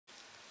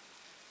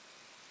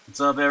What's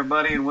up,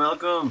 everybody, and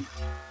welcome.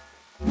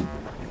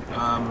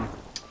 Um,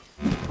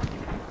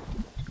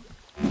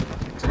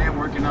 Today I'm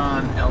working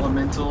on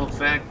elemental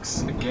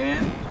effects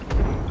again.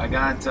 I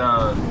got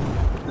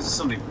this is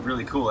something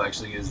really cool,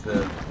 actually. Is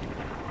the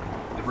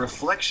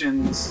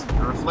reflection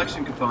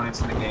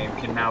components in the game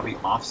can now be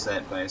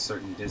offset by a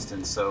certain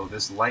distance. So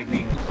this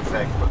lightning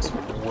effect looks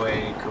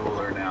way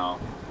cooler now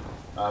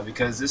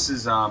because this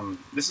is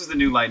the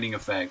new lightning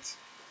effect.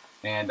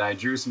 And I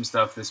drew some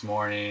stuff this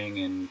morning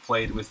and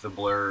played with the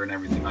blur and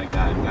everything like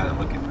that and got it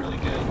looking really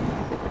good.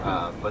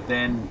 But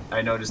then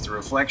I noticed the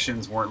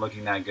reflections weren't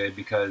looking that good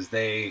because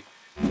the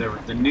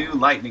new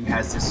lightning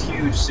has this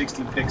huge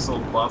 60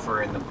 pixel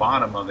buffer in the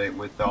bottom of it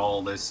with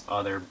all this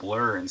other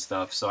blur and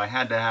stuff. So I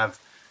had to have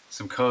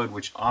some code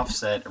which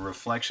offset a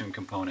reflection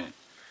component.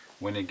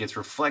 When it gets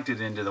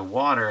reflected into the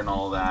water and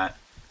all that,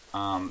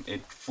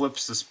 it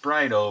flips the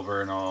sprite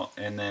over and all,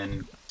 and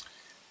then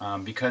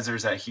because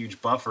there's that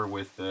huge buffer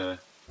with the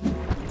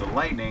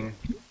lightning,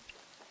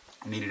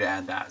 I needed to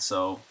add that.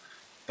 So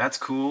that's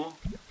cool.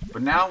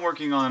 But now I'm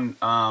working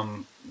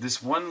on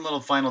this one little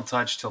final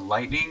touch to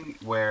lightning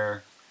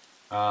where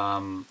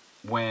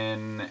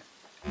when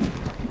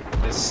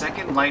the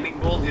second lightning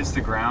bolt hits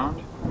the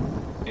ground,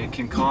 it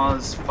can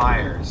cause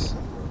fires.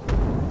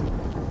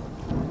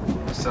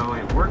 So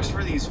it works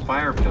for these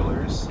fire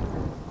pillars.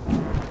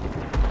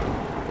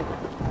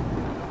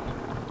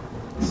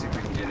 Let's see if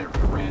we can get it to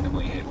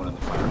randomly hit one of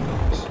the fire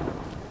pillars.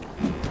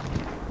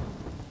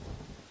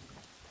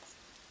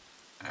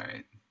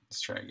 Alright, let's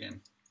try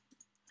again.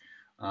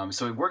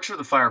 So it works for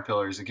the fire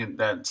pillars.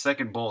 That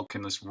second bolt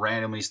can just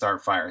randomly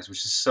start fires,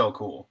 which is so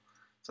cool.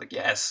 It's like,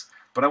 yes.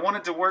 But I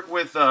wanted to work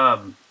with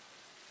the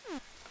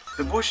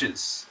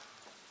bushes.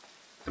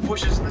 The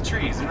bushes and the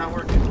trees, they're not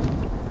working.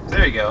 So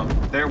there you go.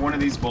 There, one of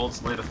these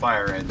bolts lit a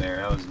fire right there.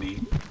 That was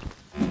neat.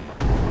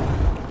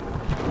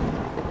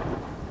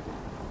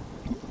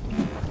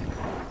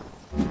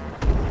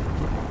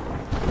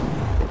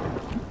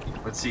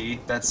 But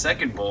see, that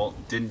second bolt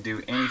didn't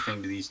do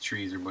anything to these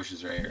trees or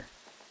bushes right here.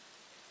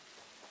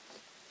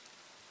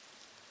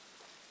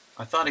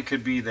 I thought it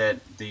could be that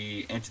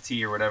the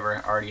entity or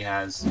whatever already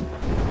has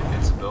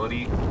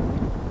invincibility,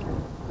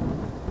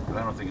 but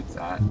I don't think it's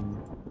that.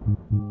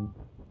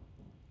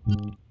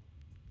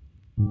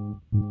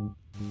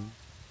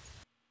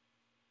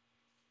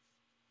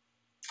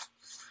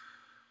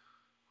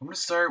 I'm going to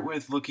start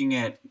with looking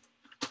at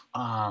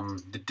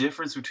the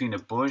difference between a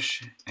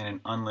bush and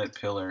an unlit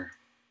pillar.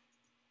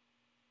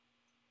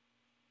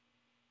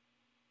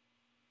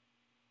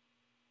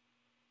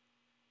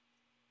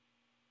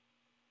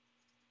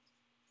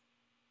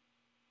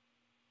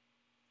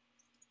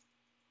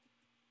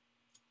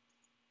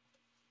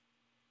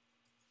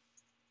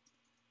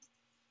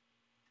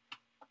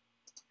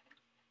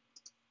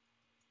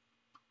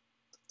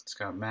 It's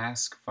got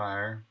mask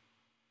fire.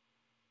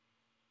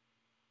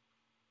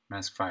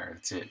 Mask fire,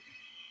 that's it.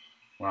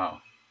 Wow.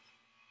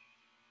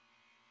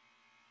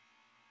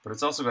 But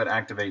it's also got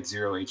activate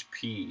 0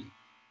 HP.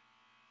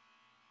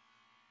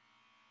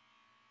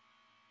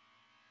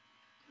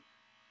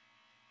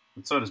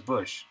 And so does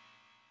bush.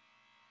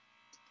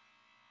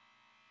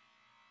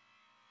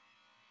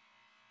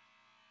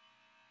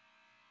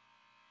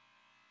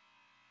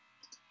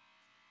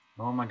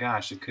 Oh my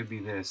gosh, it could be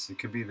this. It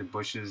could be the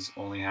bushes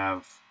only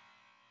have,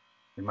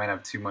 they might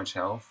have too much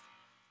health.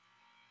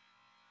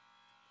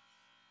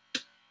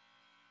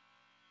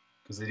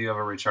 Because they do have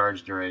a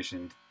recharge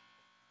duration.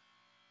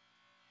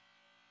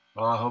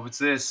 Well, I hope it's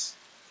this.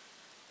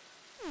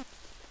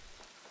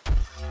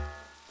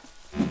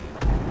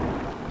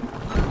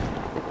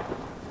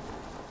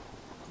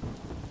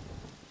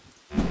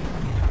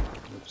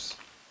 Oops.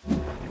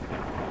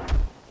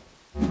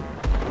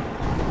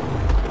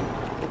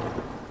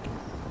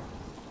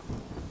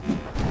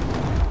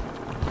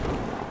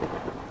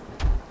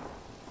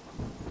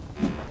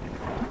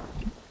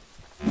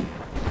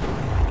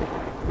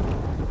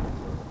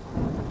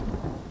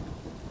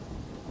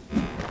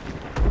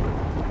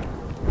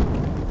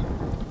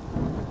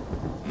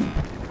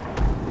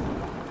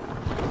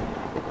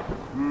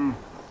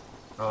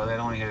 Oh, that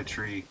only hit a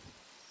tree.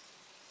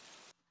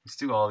 Let's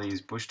do all these.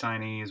 Bush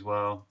tiny as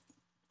well.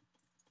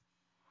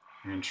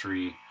 And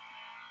tree.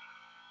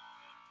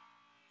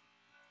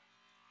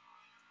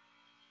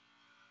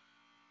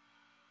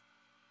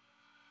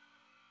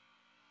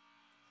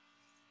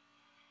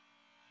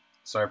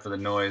 Sorry for the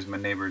noise. My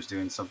neighbor's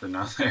doing something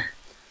out there.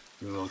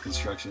 Doing a little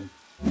construction.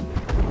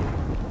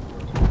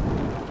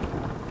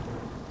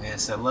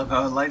 Yes, I love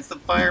how it lights the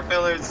fire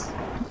pillars.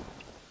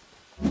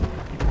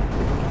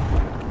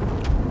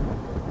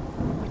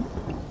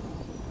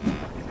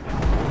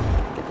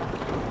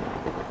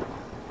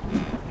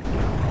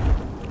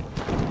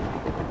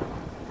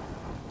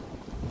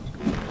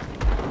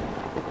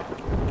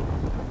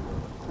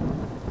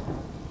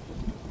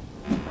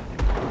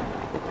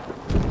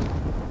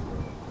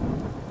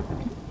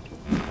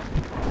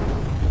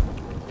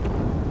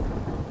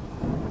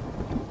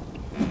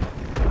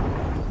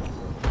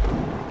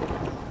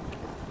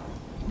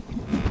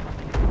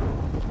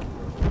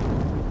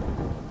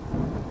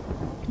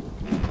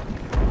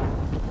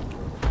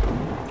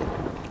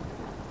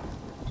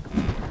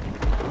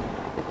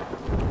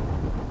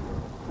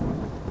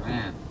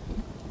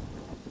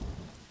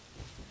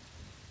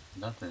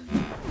 Nothing.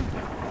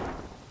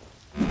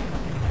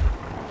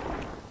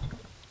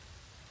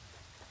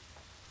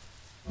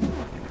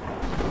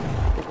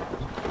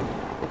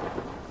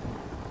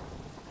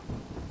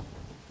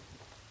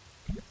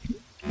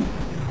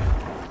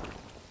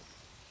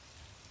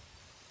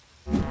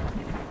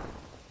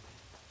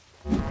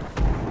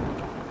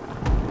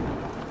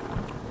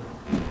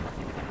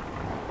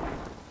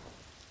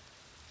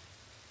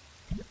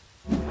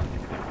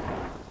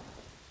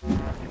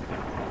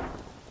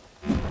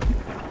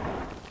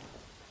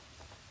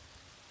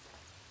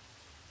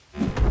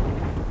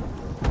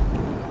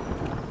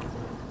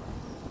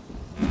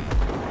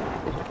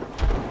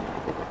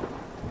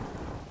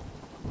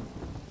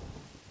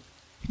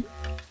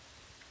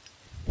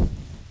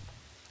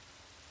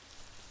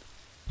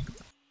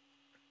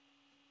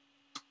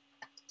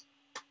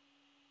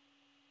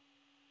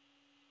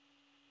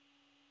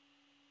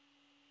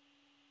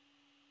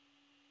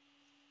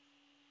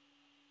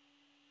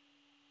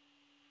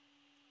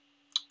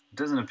 It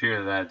doesn't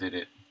appear that did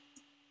it,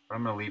 but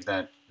I'm gonna leave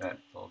that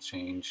little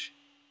change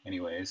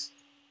anyways.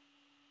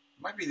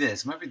 It might be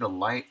this. It might be the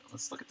light.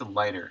 Let's look at the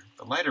lighter.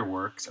 The lighter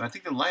works, and I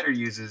think the lighter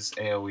uses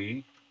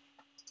AoE.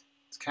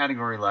 It's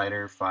category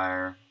lighter,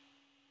 fire.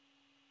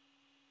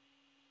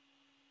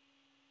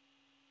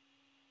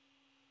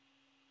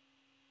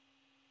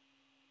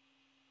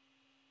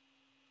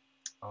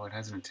 Oh, it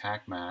has an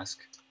attack mask.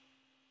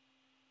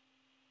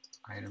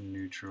 Item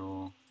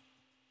neutral.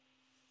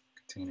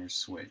 Container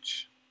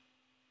switch.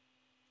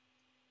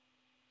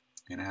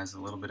 And it has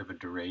a little bit of a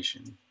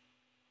duration.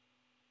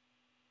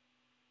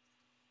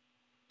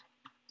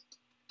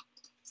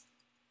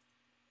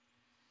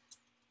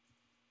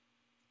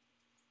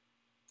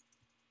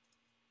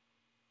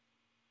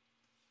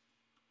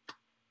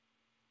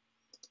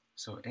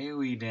 So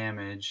AoE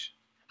damage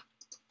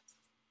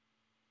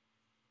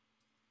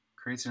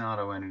creates an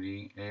auto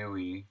entity,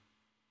 AoE.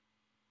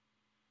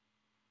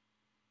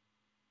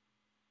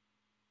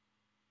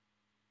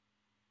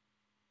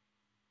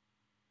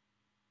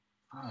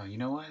 Oh, you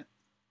know what?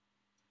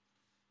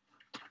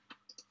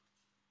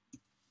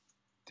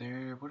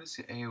 There, what does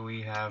the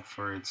AoE have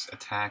for its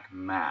attack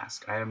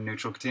mask? Item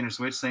neutral container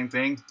switch, same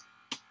thing.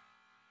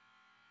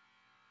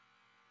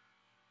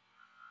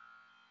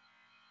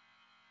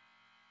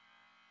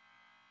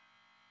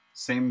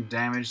 Same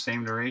damage,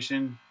 same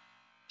duration.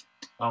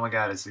 Oh my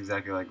god, it's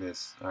exactly like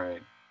this.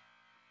 Alright.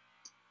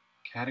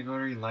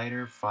 Category,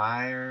 lighter,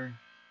 fire.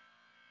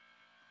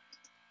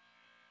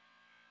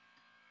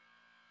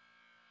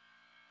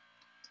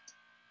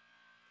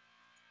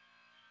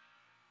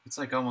 It's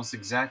like almost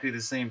exactly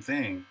the same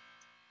thing.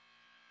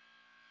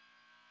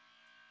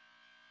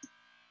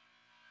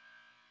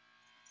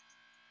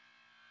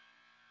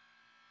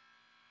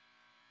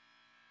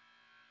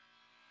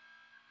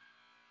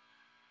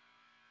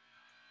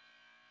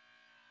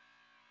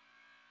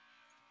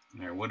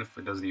 There, what if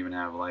it doesn't even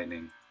have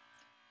lightning?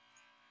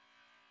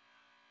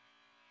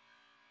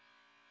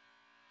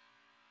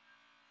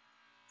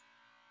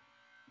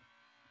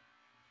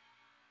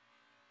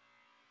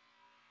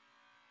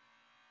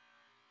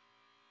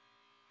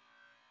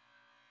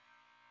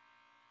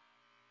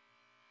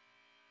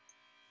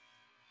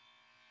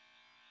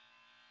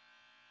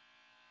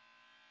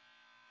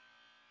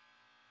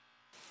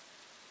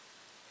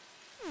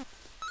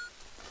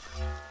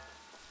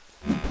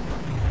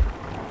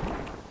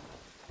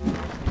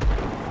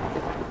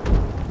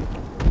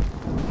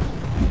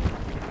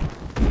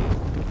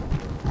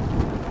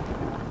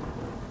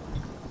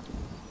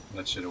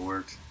 That should have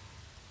worked.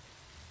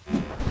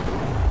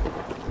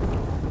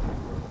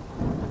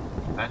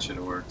 That should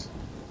have worked.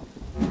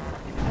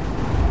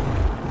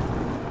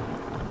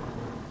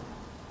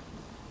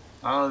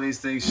 All of these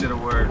things should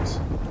have worked.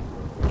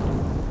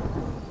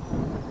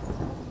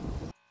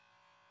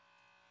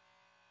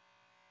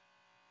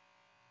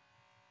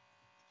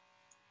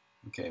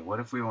 Okay, what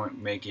if we want to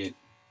make it...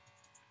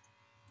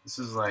 This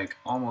is like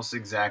almost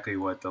exactly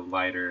what the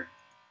lighter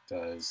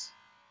does.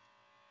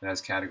 It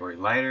has category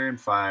lighter and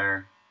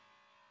fire.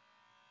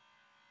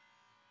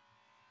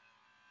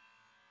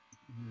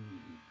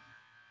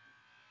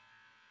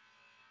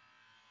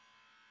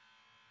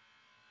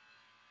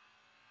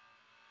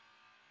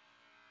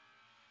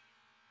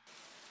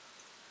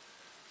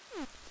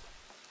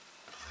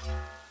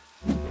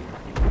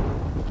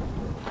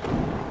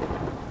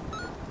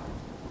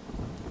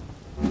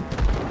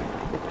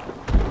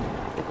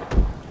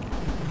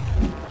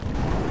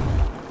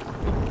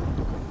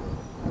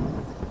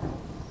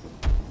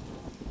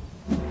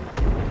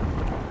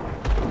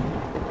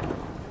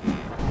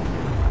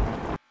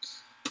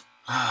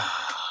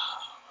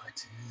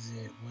 What is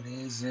it? What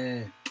is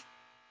it?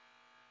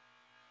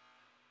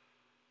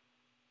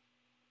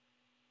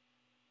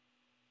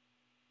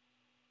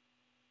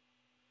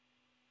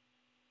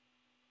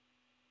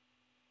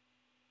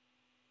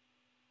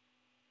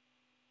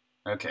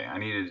 Okay, I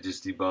needed to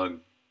just debug.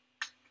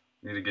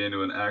 I need to get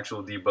into an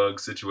actual debug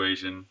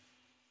situation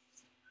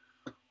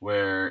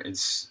where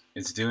it's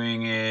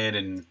doing it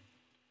and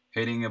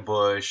hitting a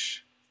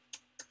bush.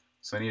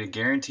 So I need to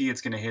guarantee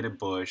it's going to hit a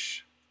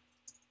bush.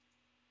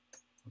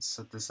 Let's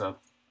set this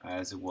up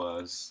as it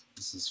was.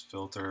 This is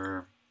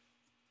filter,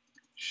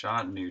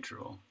 shot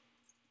neutral,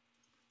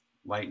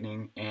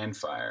 lightning and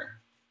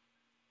fire,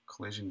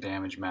 collision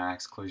damage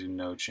max, collision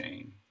no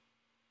chain.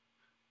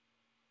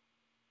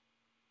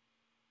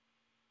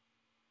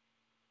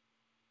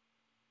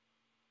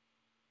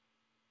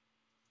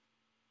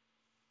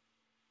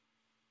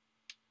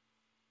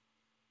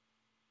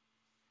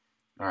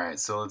 Alright,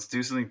 so let's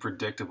do something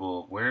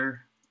predictable.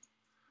 Where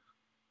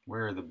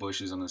are the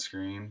bushes on the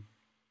screen?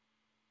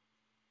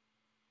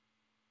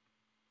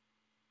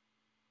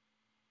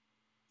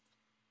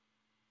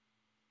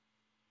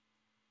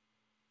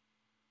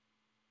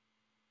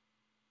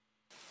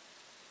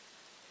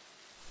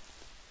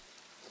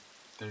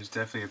 There's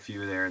definitely a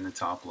few there in the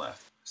top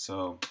left.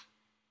 So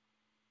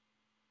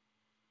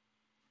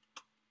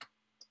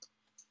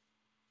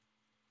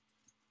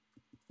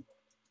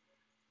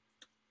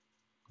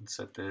let's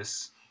set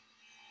this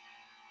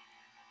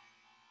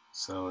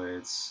so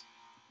it's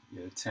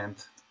a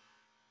tenth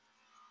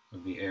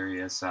of the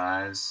area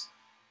size,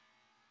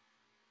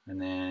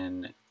 and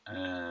then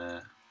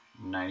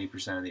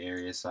 90% of the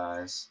area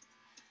size.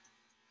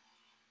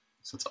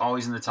 So it's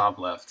always in the top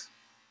left.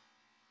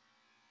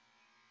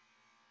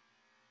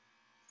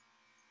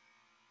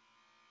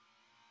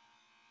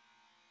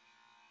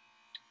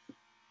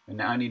 And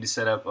now I need to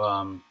set up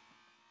a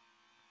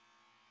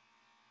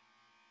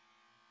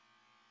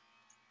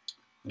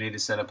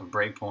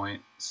breakpoint.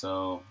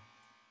 So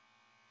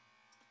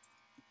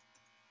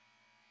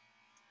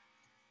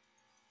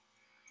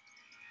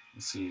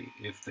let's see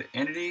if the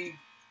entity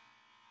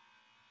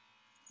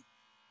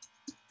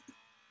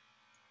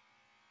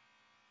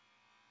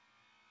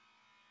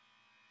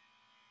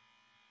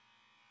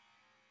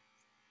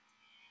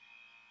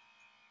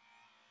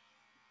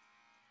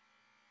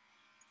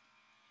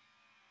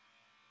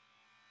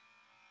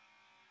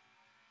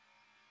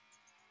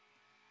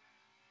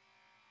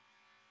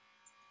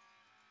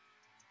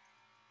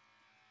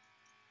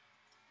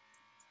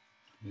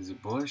is a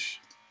bush.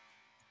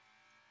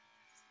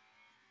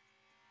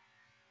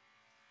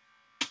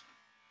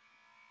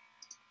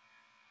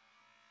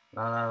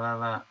 La la la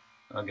la.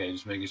 Okay,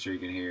 just making sure you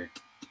can hear.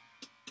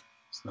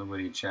 There's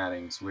nobody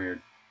chatting. It's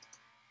weird.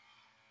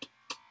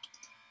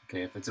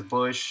 Okay, if it's a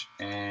bush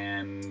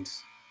and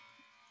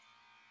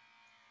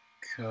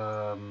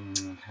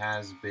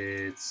has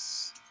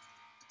bits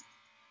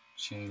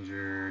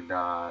changer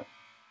dot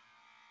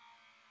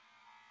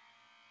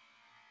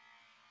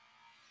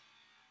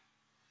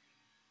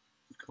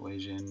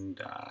collision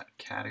dot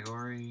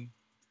category.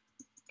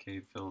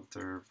 Okay,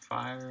 filter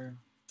fire.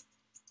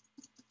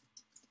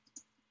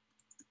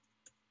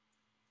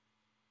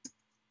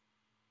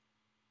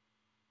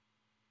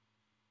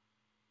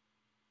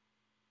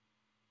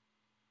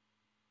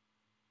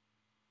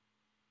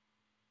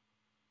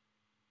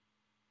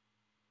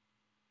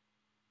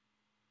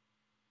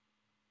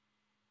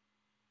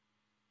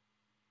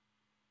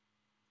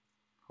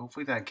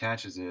 Hopefully that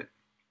catches it.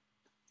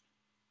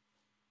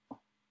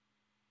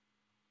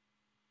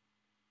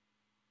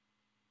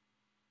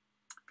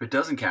 If it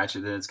doesn't catch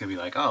it, then it's gonna be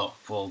like, oh,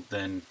 well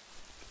then,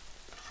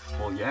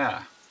 well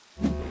yeah.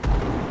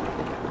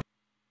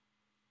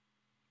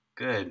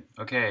 Good,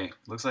 okay,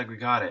 looks like we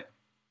got it.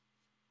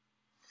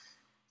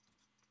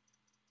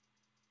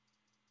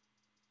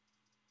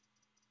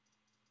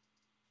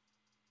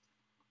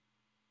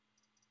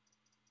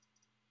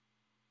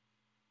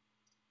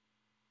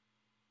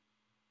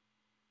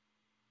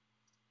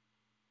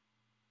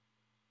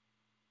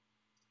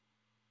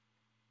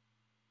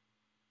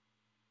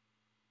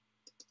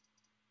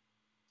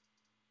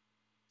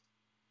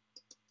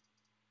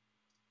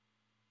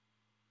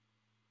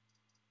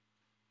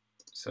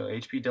 So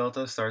HP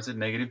delta starts at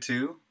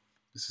 -2.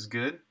 This is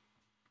good.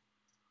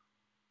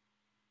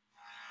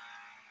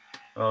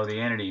 Oh, the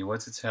entity,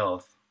 what's its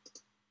health?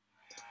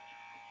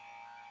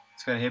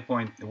 It's got a hit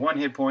point, 1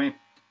 hit point.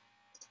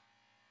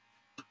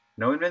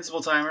 No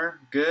invincible timer,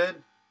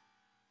 good.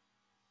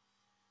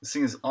 This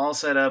thing is all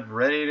set up,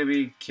 ready to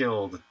be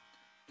killed.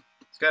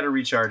 It's got a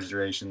recharge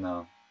duration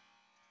though.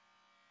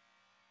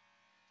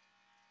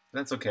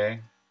 That's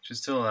okay. Should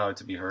still allow it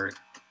to be hurt.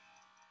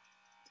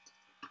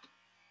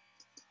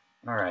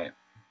 Alright.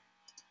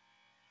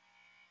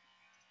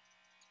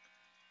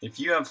 If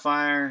you have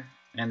fire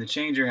and the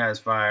changer has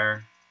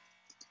fire,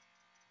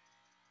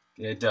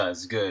 it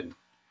does, good.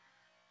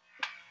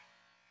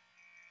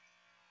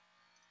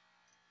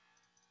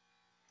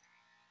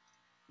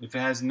 If it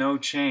has no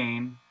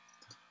chain,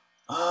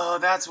 oh,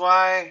 that's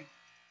why.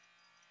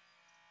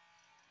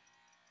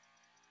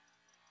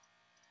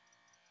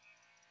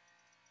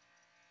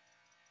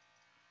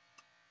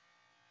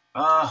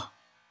 Oh,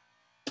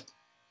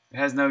 it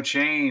has no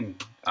chain.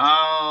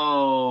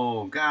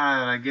 Oh,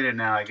 God, I get it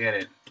now. I get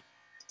it.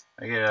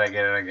 I get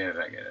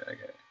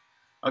it.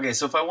 Okay,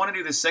 so if I want to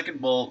do the second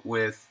bolt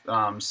with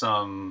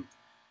some,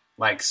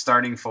 like,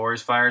 starting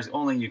forest fires,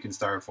 only you can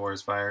start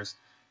forest fires,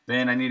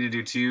 then I need to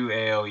do 2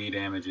 AoE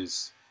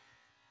damages.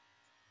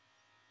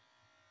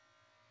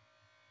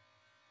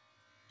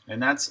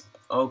 And that's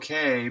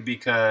okay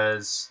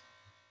because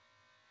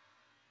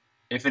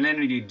if an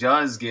enemy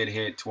does get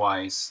hit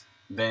twice,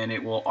 then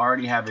it will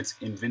already have its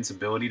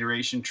invincibility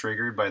duration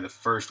triggered by the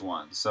first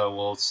one. So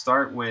we'll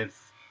start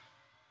with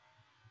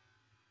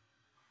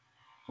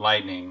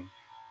lightning,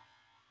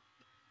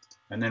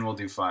 and then we'll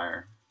do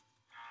fire.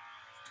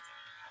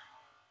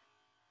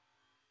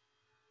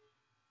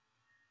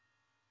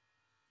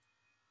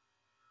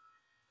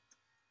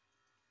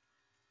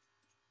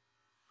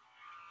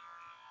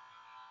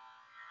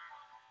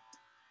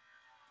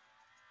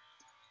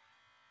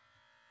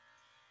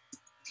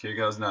 Here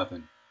goes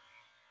nothing.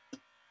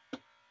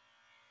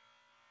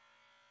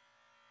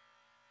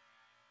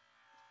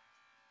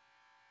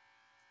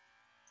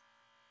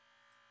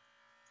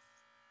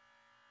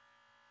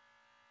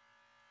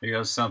 Here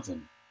goes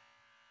something.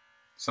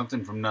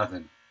 Something from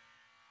nothing.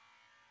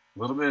 A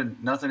little bit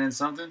of nothing in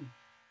something.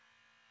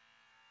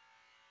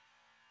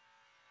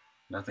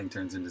 Nothing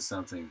turns into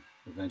something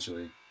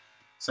eventually.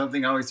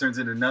 Something always turns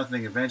into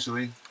nothing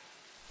eventually.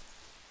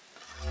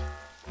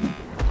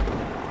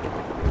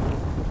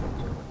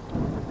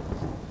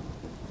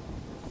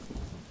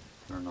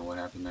 I don't know what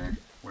happened there.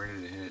 Where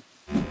did it hit?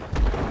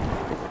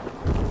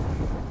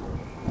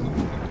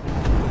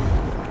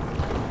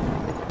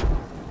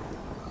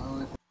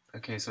 Oh,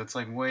 okay, so it's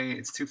like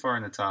it's too far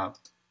in the top.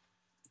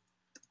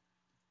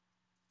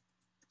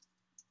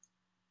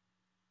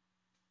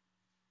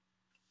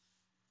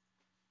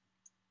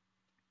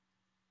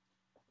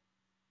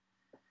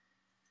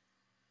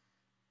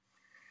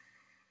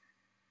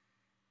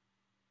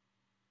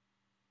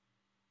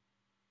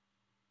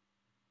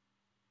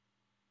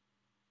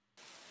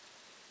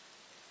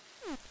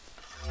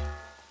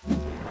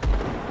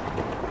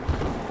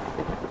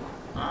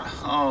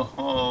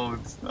 Oh,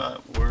 it's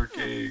not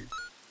working.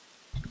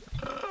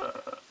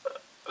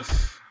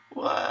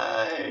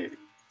 Why?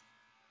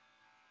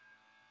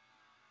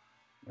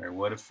 Or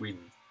what if we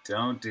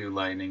don't do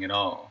lightning at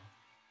all?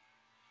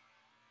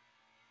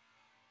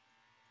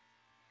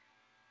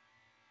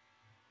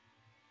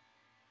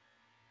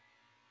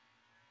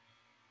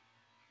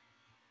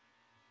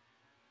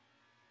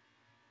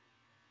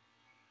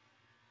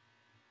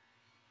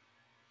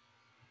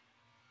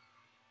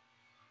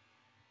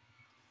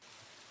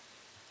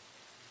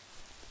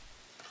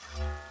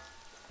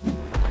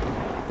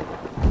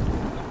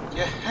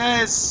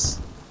 Yes!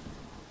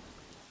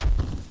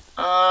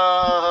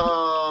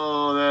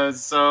 Oh,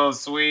 that's so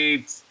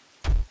sweet.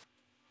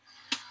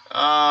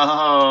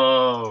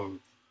 Oh,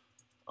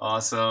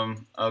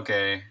 awesome.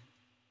 Okay.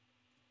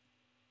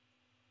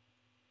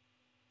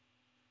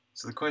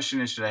 So the question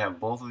is, should I have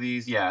both of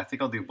these? Yeah, I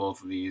think I'll do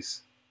both of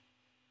these.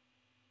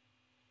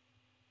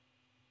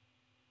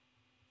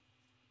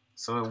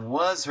 So it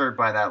was hurt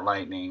by that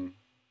lightning,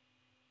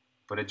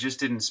 but it just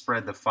didn't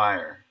spread the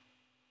fire.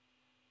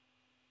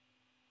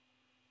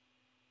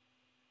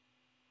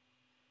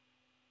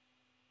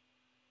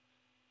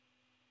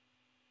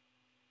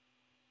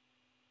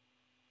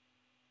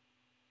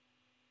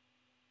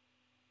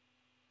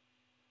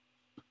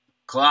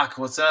 Clock,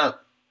 what's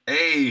up?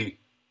 Hey,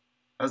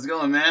 how's it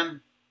going,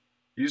 man?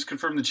 You just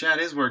confirmed the chat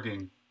is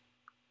working.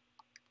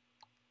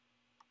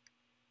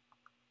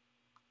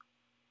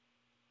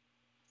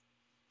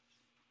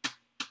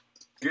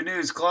 Good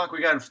news, Clock.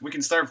 We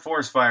can start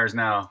forest fires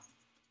now.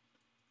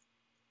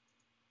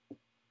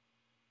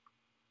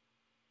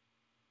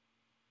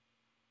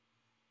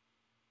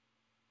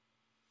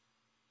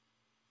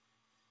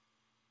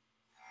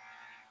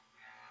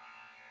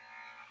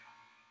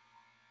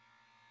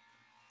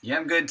 Yeah,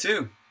 I'm good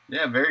too.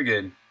 Yeah, very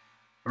good.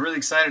 I'm really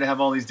excited to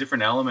have all these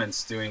different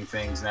elements doing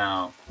things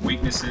now.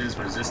 Weaknesses,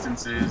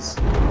 resistances,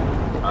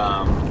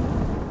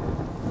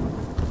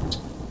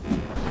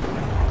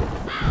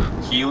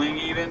 healing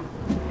even.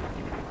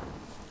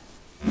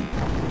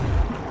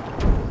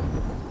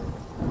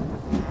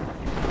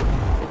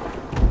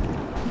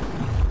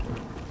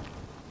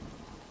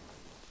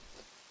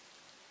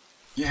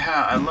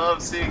 Yeah, I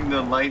love seeing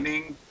the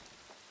lightning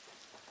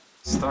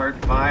start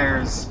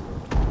fires.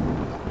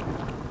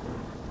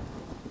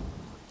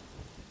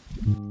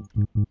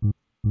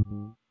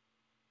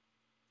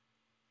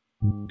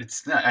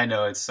 It's not, I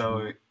know, it's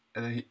so,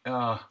 the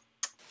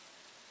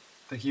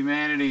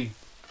humanity.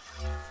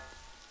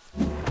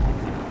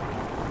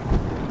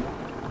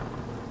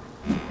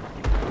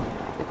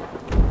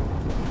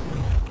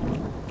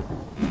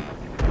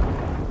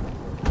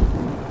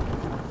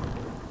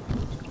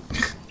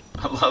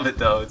 I love it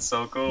though, it's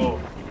so cool.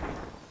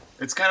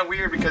 It's kind of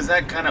weird because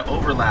that kind of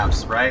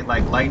overlaps, right?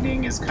 Like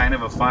lightning is kind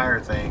of a fire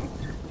thing,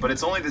 but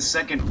it's only the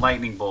second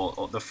lightning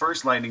bolt. The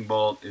first lightning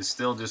bolt is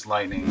still just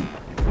lightning.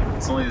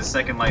 It's only the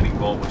second lightning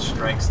bolt which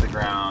strikes the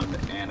ground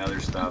and other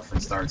stuff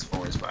and starts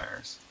forest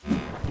fires.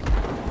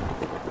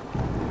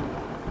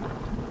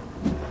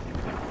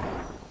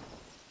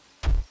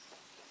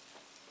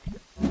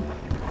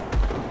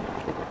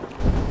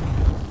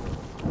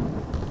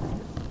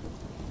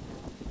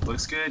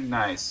 Looks good?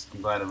 Nice.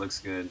 I'm glad it looks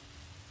good.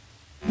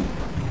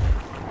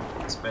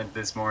 Spent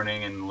this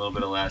morning and a little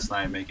bit of last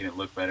night making it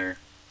look better.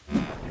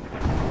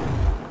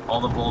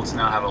 All the bolts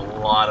now have a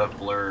lot of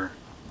blur.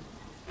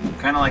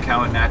 Kind of like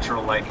how a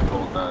natural lightning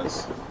bolt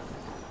does.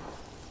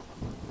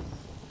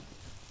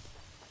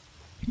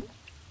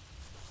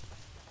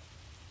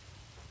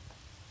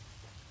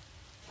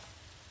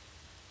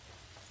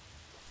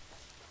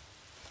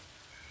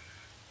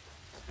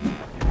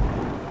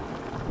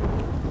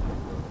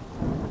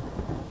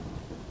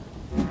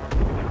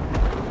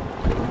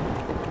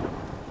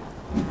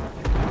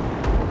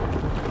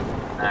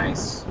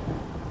 Nice.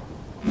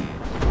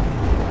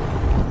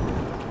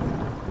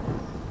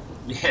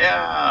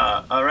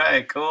 Yeah!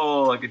 Alright,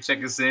 cool. I can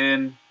check us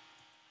in.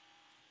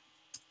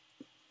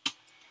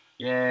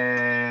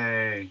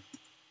 Yay!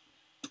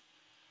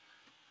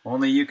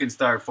 Only you can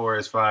start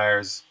forest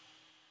fires.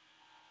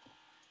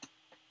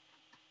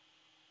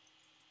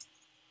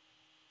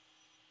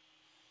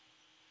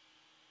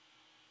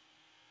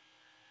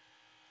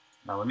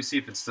 Now let me see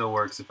if it still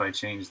works if I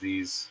change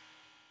these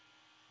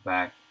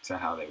back to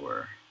how they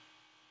were.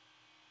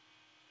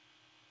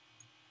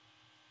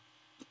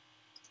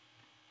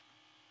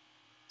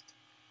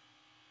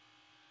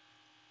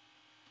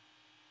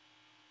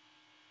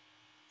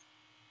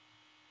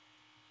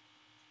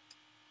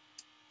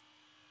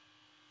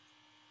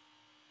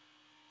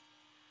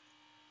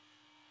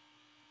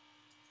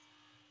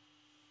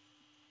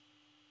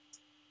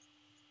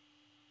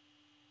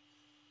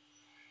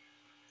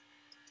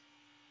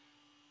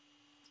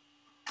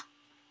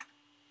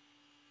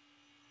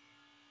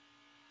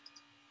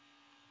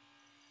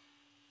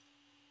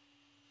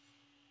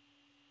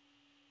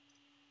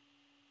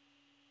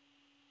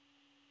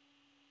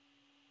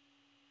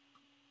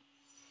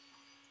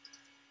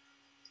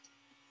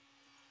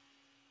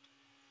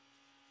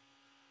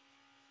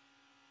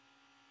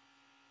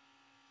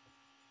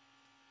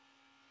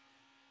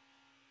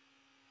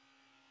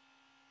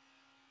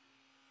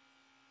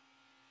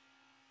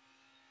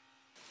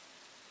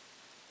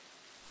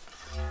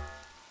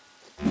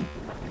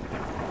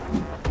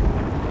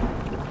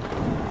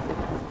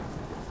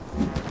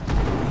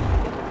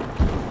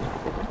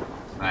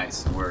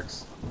 Nice, it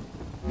works.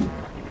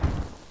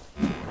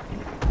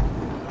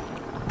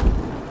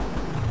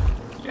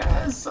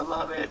 Yes, I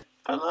love it.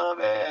 I love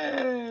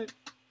it.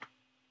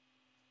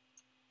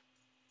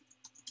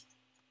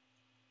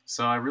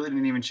 So I really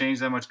didn't even change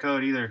that much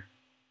code either.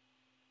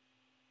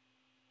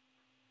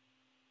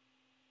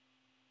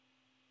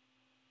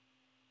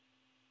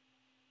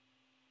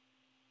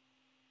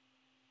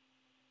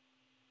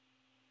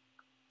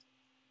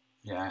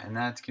 Yeah, and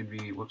that could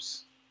be,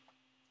 whoops.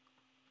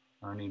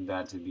 I don't need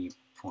that to be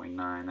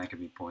 0.9, that could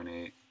be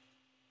 0.8.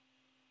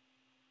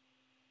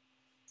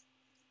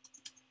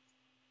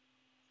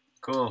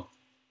 Cool.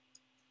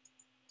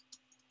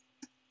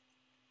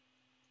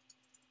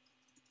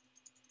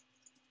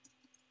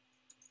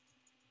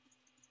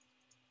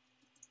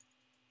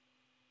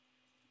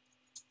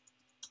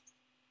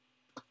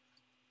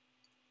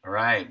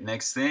 Alright,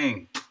 next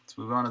thing. Let's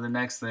move on to the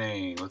next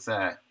thing. What's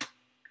that?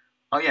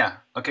 Oh yeah,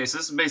 okay, so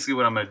this is basically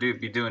what I'm going to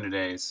be doing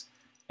today. Is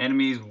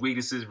enemies,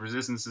 weaknesses,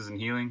 resistances, and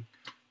healing.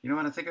 You know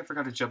what, I think I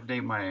forgot to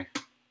update my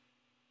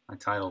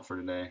title for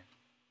today.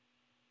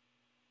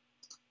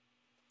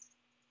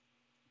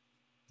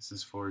 This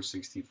is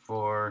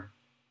 464.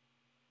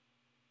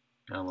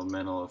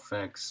 Elemental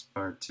Effects,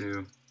 Part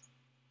 2.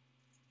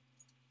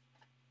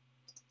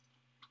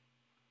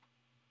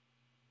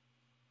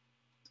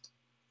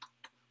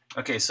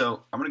 Okay,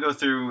 so I'm going to go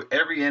through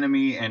every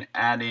enemy and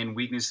add in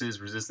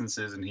weaknesses,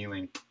 resistances, and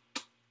healing.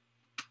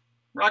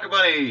 Rocket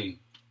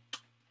Bunny!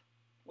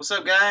 What's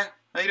up, guy?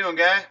 How you doing,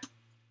 guy?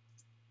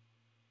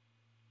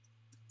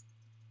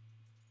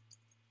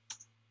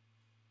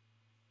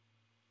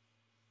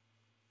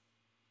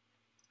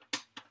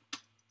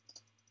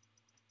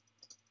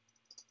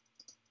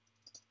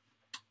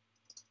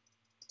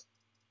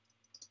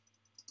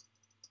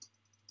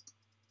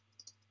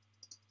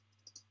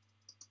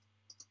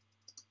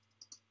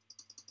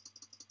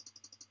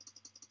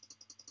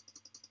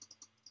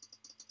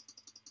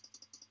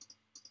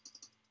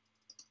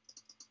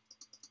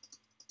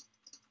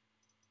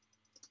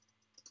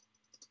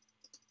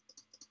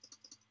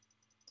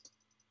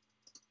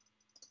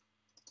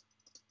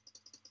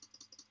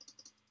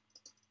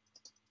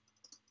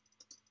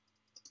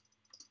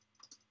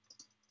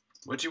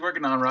 What you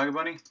working on, Rocket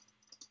Bunny? We'll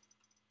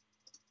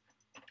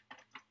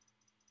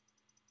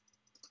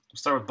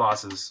start with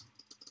bosses.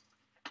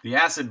 The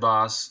acid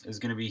boss is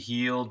going to be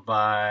healed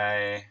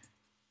by...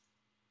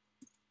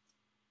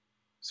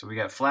 So we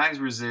got flags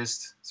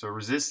resist, so it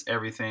resists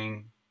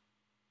everything.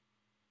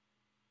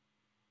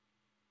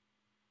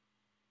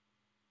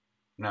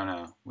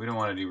 No, we don't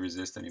want to do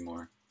resist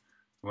anymore.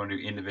 We want to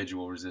do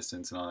individual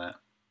resistance and all that.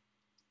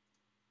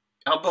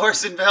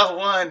 Alborsenvel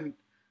won!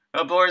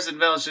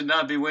 Alborsenvel should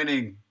not be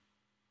winning.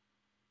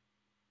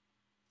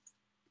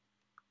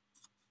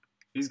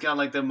 He's got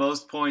like the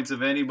most points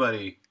of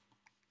anybody.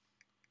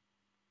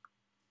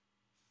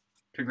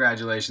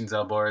 Congratulations,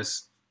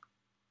 Alboris.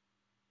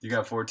 You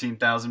got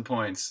 14,000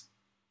 points.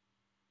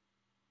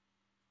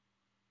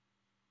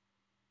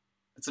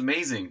 That's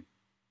amazing.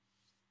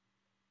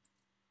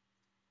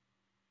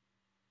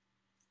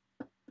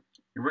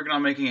 You're working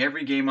on making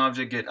every game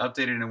object get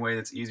updated in a way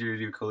that's easier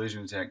to do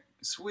collision detect.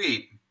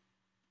 Sweet.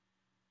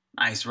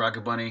 Nice,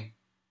 Rocket Bunny.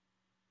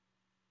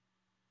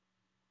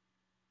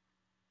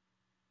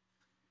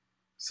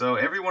 So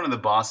every one of the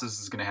bosses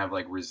is going to have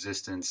like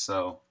resistance.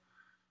 So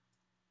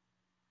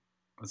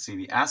let's see.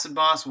 The acid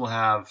boss will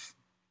have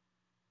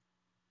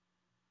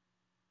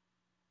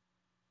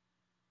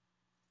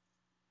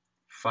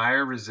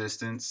fire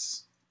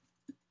resistance,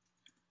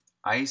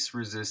 ice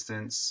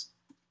resistance,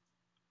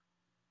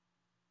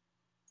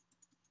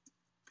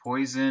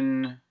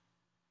 poison,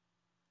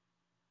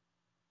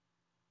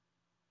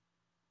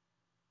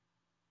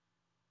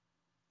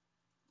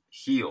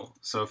 heal.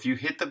 So if you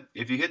hit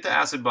the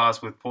acid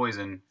boss with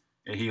poison,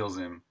 it heals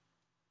him.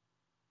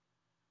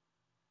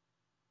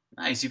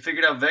 Nice. You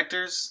figured out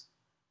vectors?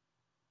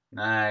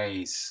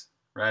 Nice.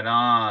 Right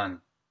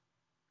on.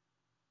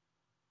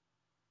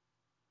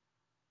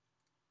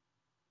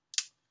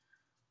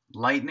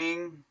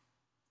 Lightning,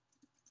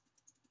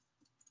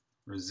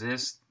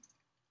 resist,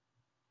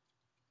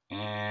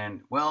 and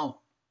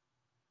well,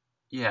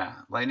 yeah,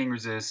 lightning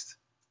resist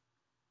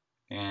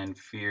and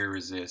fear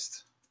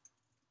resist.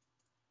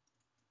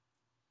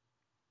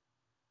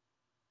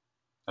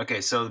 Okay,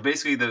 so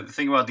basically the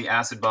thing about the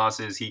acid boss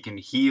is he can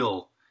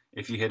heal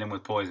if you hit him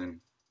with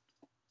poison.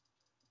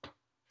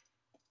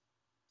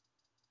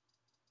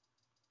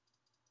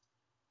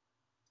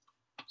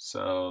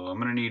 So I'm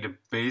gonna need to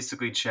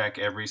basically check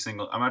every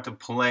single. I'm gonna have to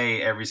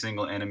play every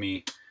single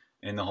enemy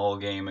in the whole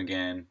game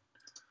again,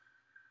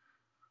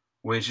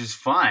 which is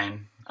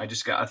fine. I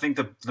think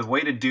the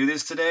way to do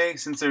this today,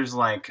 since there's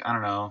like, I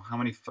don't know how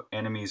many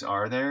enemies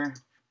are there.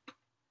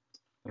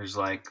 There's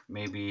like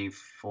maybe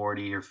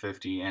 40 or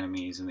 50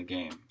 enemies in the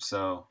game.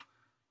 So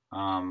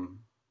I'm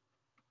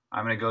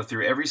gonna go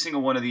through every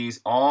single one of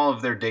these, all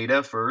of their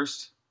data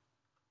first,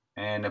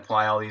 and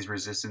apply all these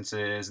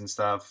resistances and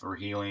stuff for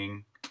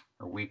healing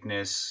or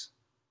weakness.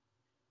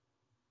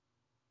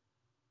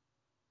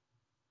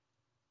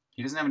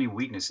 He doesn't have any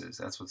weaknesses.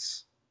 That's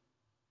what's.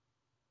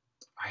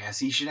 I guess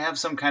he should have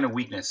some kind of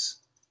weakness.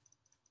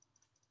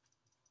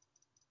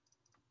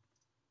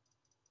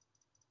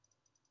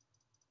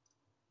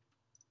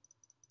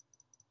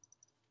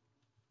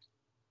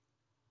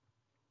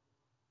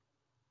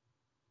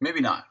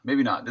 Maybe not.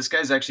 Maybe not. This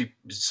guy's actually,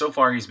 so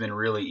far, he's been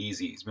really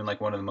easy. He's been like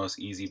one of the most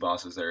easy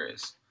bosses there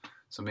is.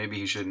 So maybe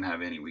he shouldn't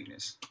have any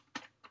weakness.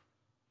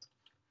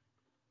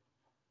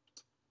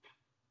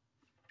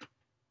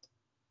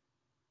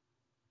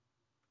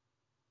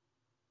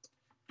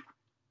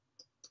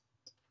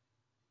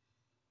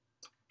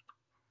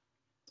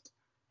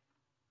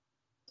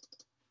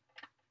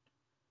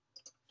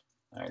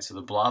 All right, so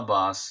the blob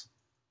boss.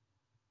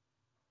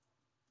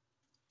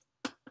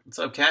 What's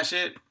up, Cash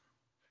It?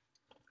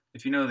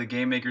 If you know the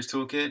Game Maker's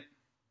Toolkit.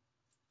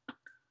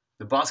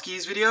 The Boss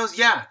Keys videos?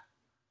 Yeah.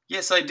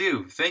 Yes, I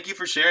do. Thank you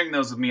for sharing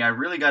those with me. I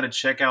really got to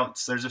check out.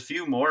 There's a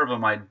few more of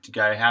them I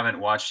haven't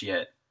watched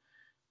yet.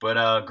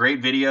 But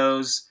great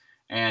videos.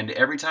 And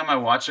every time I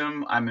watch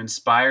them, I'm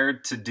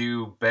inspired to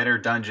do better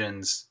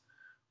dungeons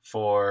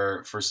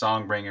for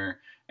Songbringer.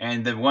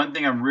 And the one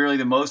thing I'm really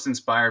the most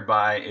inspired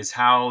by is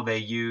how they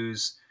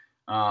use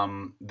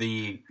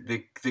the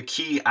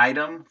key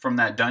item from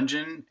that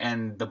dungeon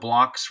and the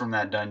blocks from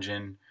that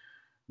dungeon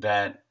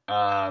that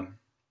that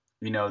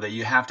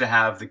you have to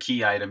have the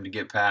key item to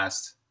get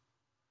past.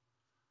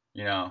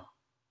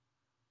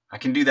 I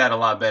can do that a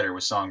lot better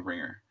with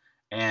Songbringer,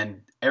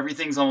 and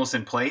everything's almost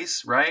in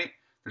place, right?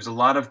 There's a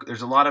lot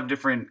of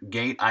different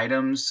gate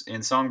items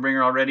in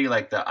Songbringer already,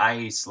 like the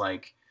ice,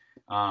 like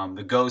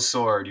the ghost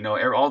sword.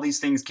 All these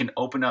things can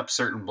open up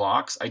certain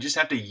blocks. I just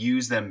have to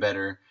use them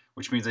better,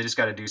 which means I just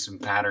got to do some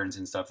patterns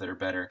and stuff that are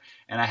better.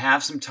 And I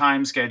have some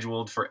time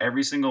scheduled for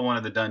every single one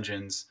of the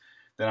dungeons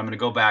that I'm going to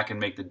go back and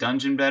make the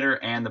dungeon better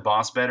and the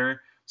boss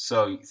better.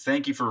 So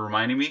thank you for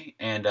reminding me.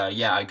 And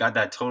yeah, I got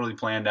that totally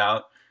planned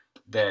out.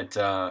 That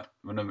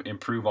I'm going to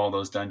improve all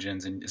those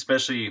dungeons, and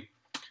especially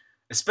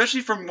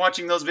from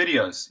watching those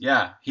videos.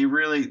 Yeah, he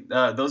really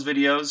those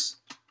videos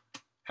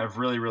have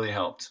really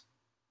helped.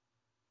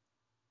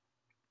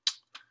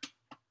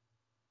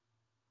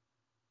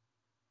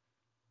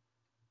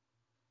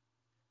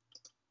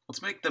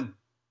 Let's make the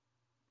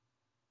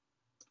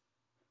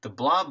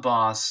blob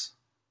boss.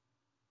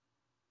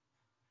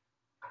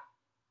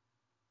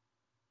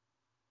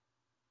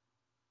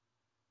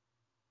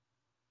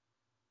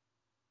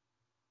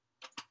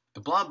 The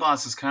blob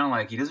boss is kind of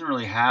like he doesn't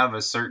really have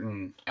a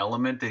certain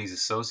element that he's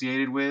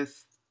associated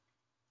with.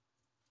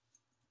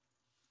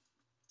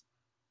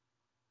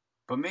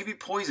 But maybe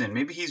poison.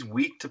 Maybe he's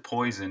weak to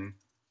poison.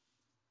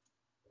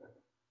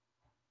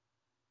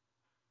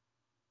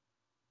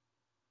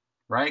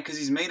 Right? Because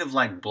he's made of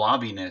like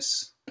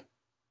blobbiness.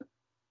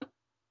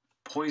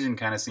 Poison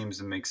kind of seems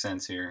to make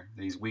sense here.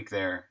 That he's weak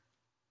there.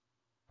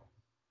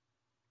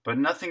 But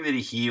nothing that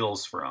he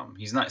heals from.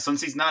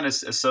 Since he's not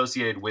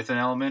associated with an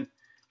element,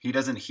 he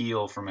doesn't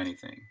heal from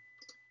anything.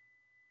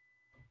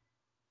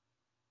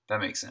 That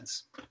makes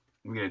sense. Let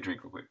me get a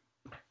drink real quick.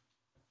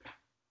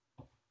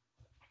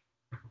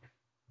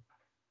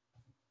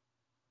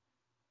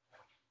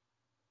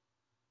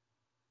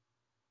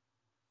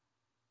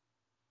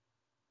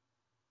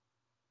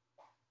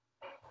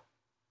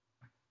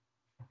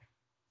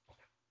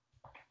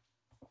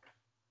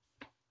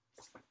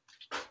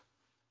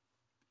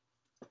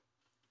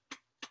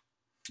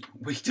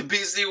 Weak to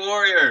BC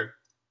Warrior.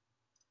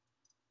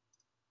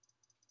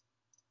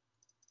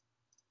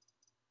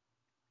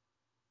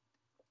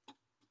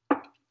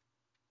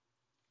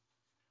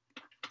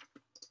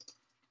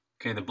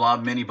 Okay, the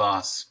Blob mini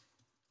boss.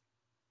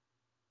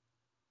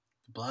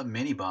 The Blob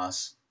mini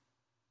boss.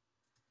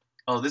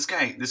 Oh, this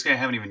guy I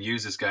haven't even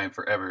used this guy in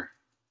forever.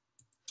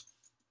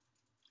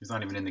 He's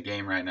not even in the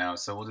game right now,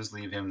 so we'll just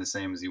leave him the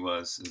same as he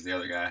was as the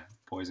other guy,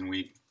 poison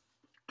weak.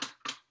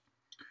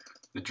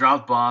 The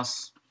drought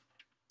boss.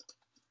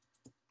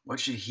 What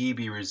should he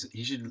be?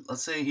 He should,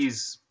 let's say he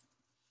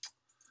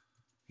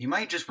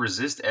might just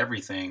resist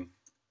everything.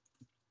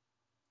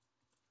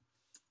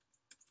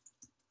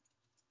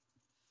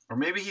 Or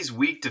maybe he's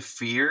weak to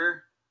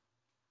fear.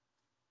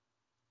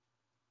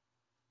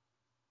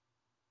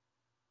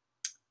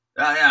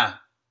 Ah, yeah.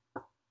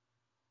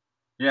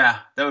 Yeah,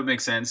 that would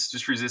make sense.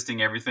 Just resisting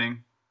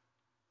everything.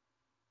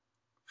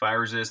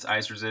 Fire resist,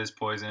 ice resist,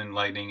 poison,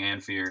 lightning,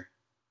 and fear.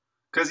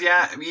 Because,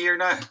 yeah, I mean, you're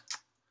not...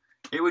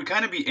 It would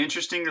kind of be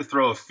interesting to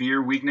throw a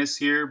fear weakness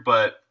here,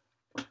 but...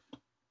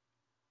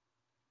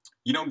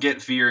 You don't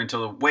get fear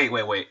until...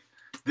 Wait.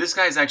 This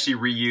guy's actually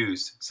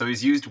reused. So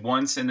he's used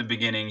once in the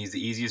beginning. He's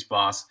the easiest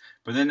boss.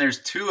 But then there's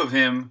 2 of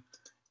him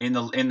in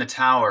the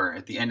tower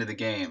at the end of the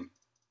game.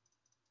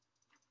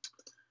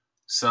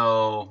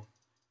 So...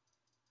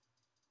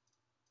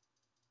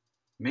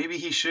 Maybe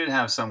he should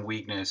have some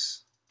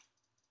weakness.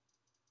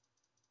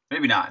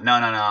 Maybe not.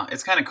 No.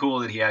 It's kind of cool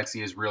that he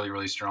actually is really,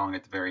 really strong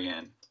at the very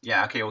end.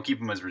 Yeah, okay, we'll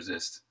keep him as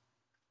resist.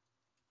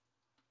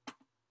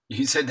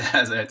 You said that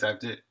as I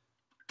typed it?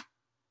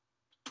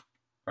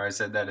 Or I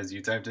said that as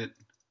you typed it?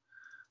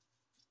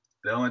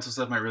 The elemental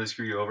stuff might really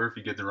screw you over if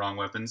you get the wrong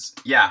weapons.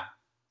 Yeah.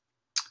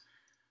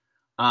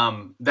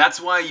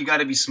 That's why you got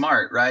to be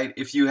smart, right?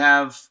 If you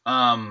have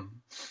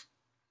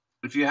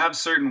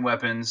certain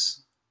weapons...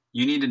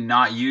 You need to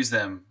not use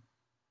them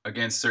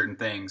against certain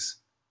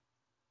things.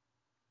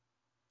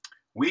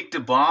 Weak to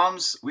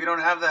bombs? We don't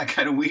have that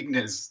kind of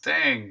weakness.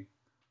 Dang.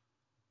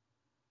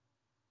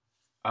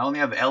 I only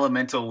have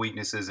elemental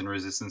weaknesses and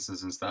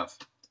resistances and stuff.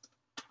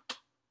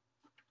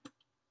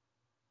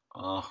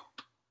 Oh,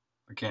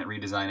 I can't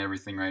redesign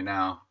everything right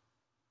now.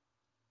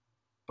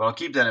 But I'll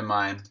keep that in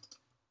mind.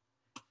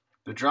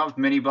 The dropped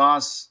mini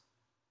boss...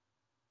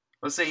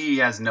 Let's say he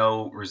has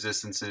no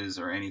resistances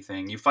or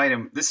anything. You fight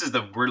him.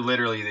 We're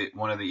literally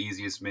one of the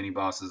easiest mini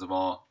bosses of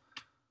all.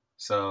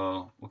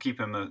 So we'll keep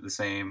him the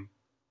same.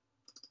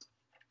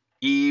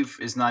 Eve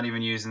is not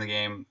even used in the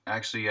game.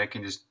 Actually, I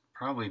can just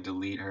probably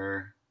delete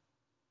her.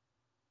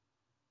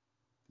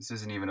 This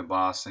isn't even a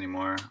boss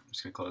anymore. I'm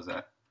just going to close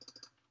that.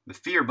 The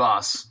Fear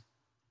boss.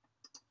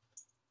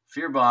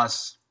 Fear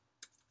boss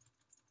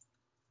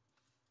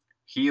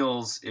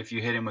heals if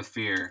you hit him with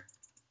fear.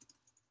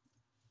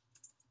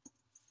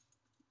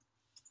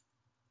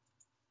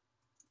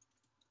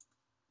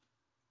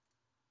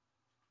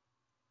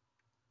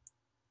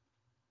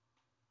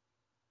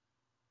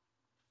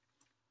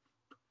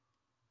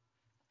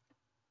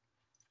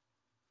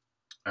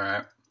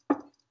 Alright.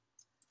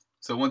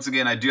 So once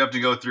again, I do have to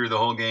go through the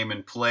whole game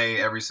and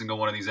play every single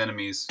one of these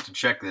enemies to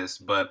check this,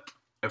 but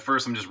at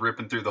first I'm just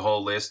ripping through the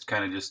whole list,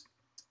 kind of just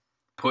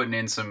putting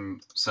in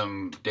some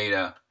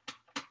data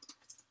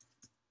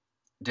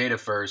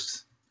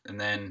first, and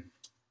then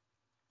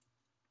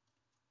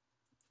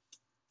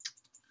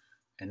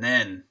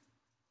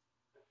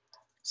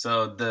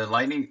so the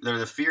lightning or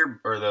the fear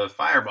or the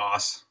fire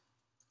boss,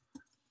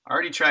 I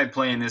already tried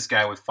playing this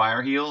guy with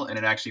fire heal and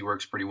it actually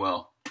works pretty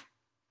well.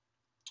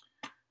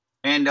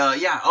 And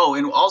yeah, oh,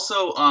 and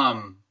also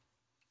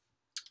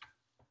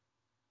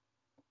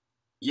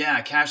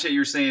yeah, Cash,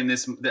 you're saying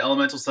the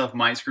elemental stuff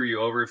might screw you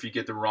over if you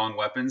get the wrong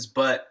weapons,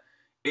 but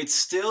it's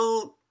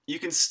still, you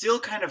can still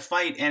kind of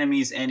fight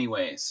enemies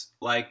anyways.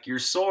 Like your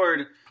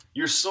sword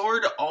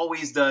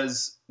always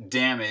does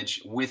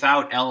damage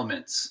without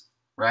elements,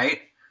 right?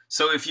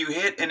 So if you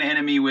hit an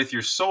enemy with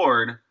your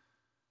sword,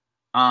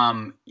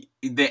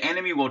 the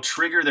enemy will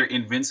trigger their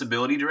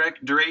invincibility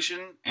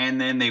duration,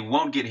 and then they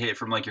won't get hit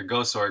from like your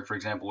ghost sword, for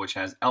example, which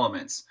has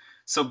elements.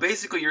 So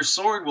basically your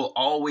sword will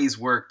always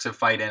work to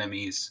fight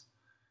enemies.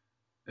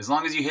 As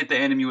long as you hit the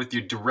enemy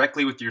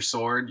directly with your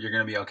sword, you're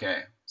going to be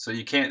okay. So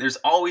there's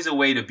always a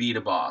way to beat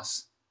a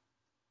boss.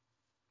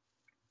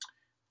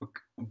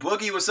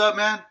 Boogie, what's up,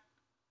 man?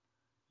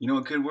 You know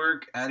what could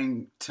work?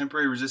 Adding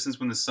temporary resistance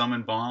when the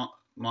summon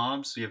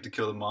mobs, so you have to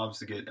kill the mobs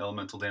to get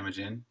elemental damage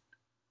in.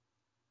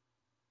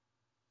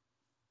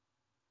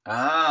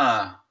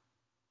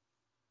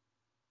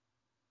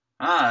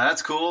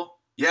 That's cool.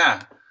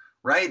 Yeah,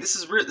 right. This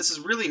is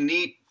really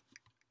neat.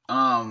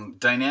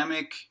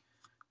 Dynamic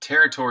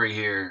territory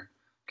here.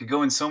 Could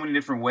go in so many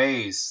different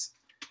ways.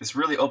 This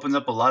really opens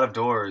up a lot of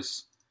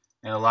doors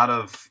and a lot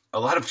of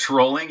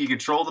trolling. You can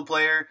troll the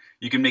player.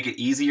 You can make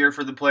it easier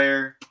for the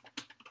player.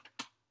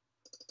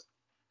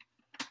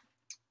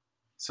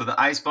 So the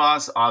ice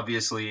boss,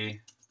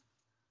 obviously,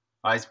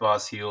 ice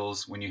boss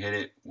heals when you hit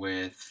it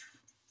with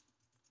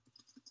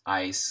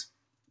ice.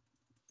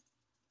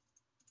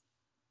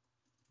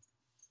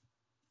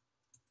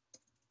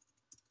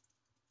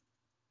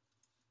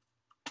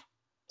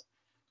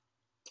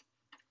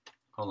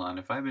 Hold on,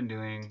 if I've been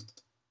doing...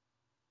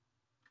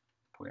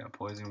 Yeah,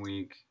 poison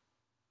weak.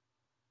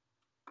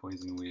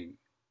 Poison weak.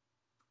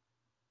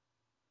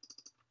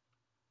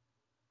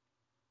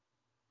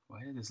 Why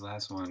did this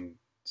last one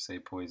say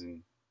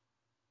poison?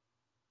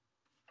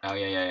 Oh,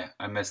 yeah.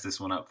 I messed this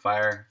one up.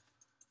 Fire.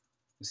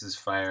 This is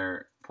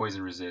fire.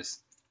 Poison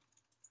resist.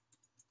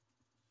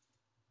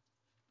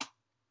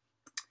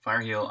 Fire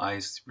heal,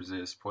 ice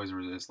resist, poison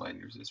resist,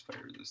 lightning resist,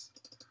 fire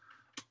resist.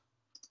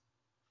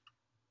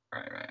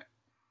 Right.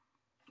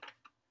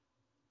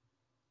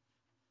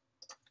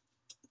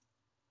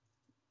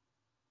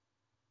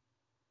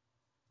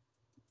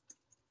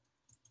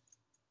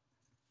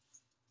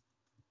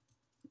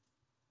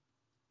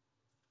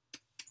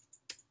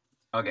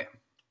 Okay.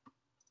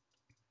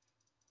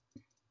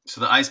 So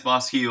the ice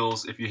boss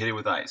heals if you hit it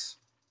with ice.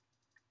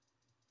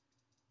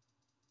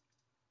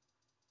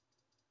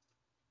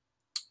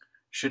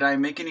 Should I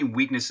make any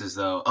weaknesses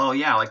though? Oh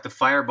yeah, like the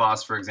fire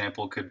boss, for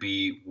example, could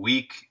be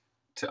weak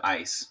to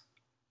ice.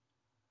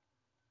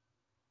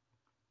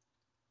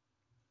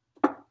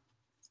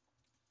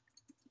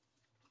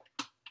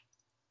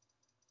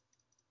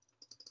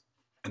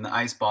 And the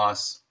ice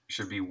boss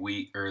should be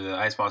weak, or the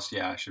ice boss,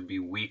 yeah, should be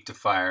weak to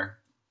fire.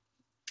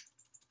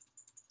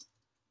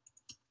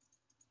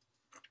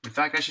 In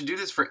fact, I should do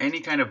this for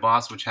any kind of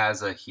boss which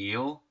has a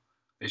heal.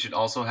 They should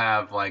also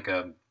have like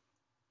a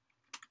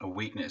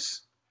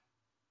weakness.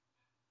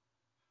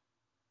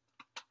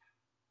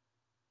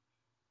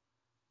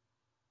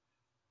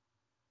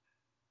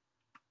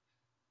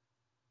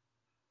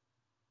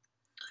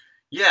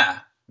 Yeah,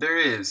 there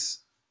is.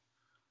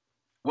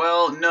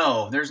 Well,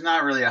 no, there's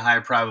not really a high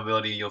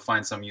probability you'll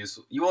find some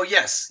useful. Well,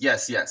 yes.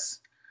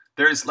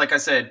 There's, like I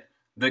said,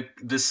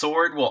 the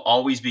sword will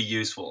always be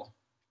useful.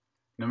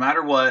 No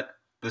matter what,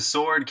 the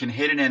sword can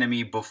hit an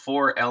enemy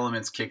before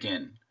elements kick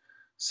in.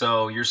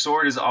 So your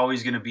sword is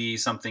always going to be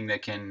something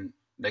that can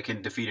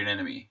defeat an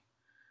enemy.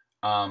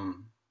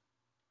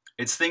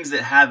 It's things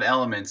that have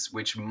elements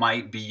which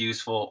might be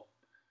useful,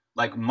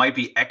 like might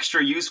be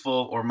extra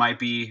useful or might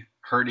be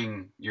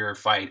hurting your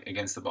fight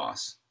against the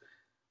boss.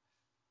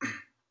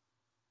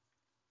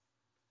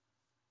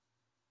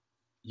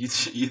 You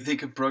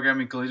think of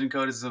programming collision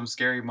code as some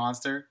scary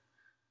monster?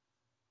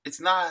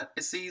 It's not.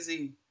 It's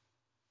easy.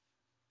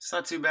 It's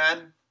not too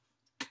bad.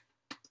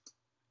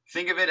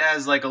 Think of it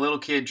as like a little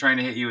kid trying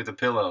to hit you with a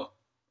pillow.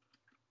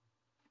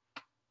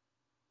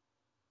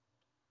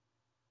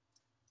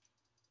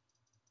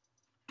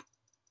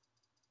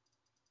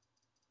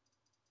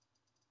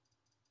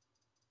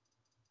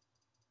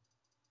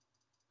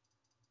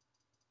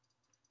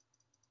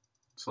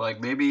 So like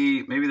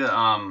maybe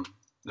the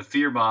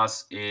fear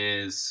boss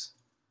is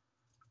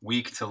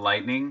weak to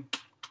lightning.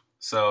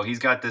 So he's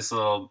got this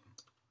little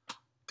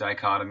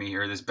dichotomy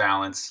or this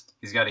balance.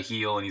 He's got a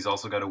heal and he's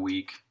also got a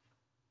weak.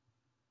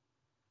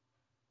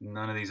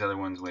 None of these other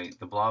ones. Wait,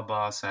 the blob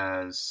boss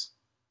has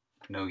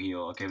no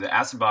heal. Okay, the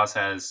acid boss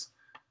has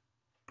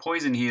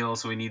poison heal,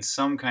 so he needs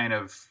some kind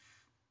of...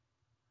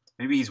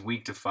 Maybe he's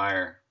weak to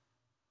fire.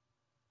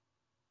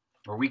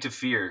 Or weak to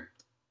fear.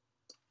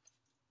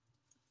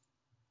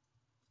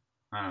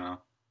 I don't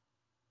know.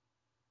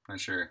 Not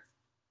sure.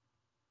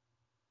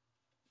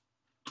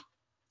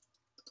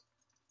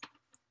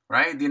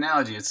 Right? The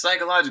analogy. It's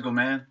psychological,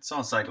 man. It's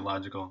all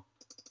psychological.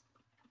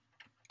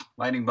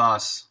 Lightning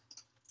boss.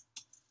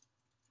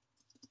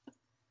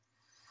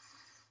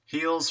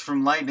 Heals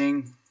from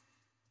lightning.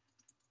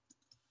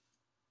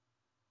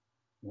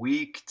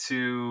 Weak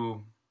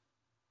to...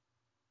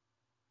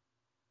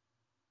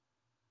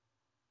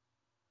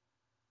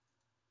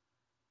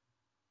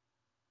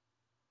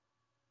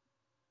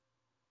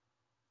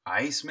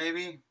 ice,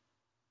 maybe?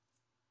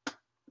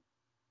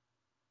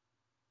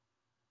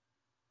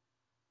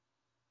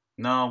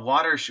 No,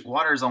 water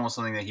is almost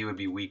something that he would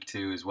be weak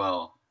to as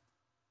well.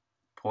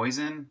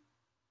 Poison?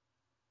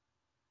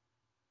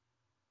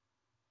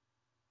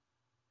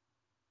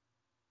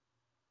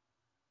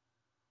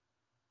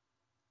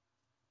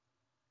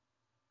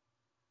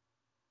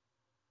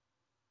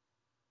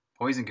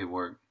 Poison could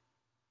work.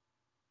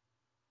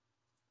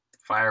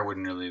 Fire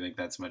wouldn't really make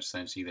that much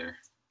sense either.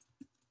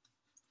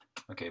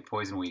 Okay,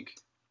 poison weak.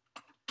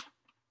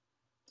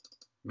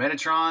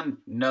 Metatron,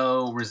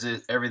 no,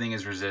 resist. Everything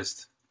is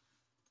resist.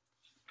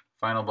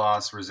 Final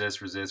boss,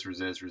 resist.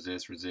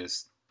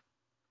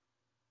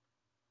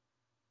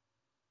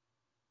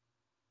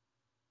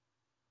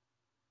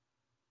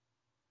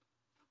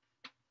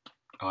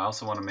 Oh, I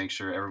also want to make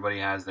sure everybody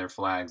has their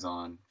flags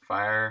on.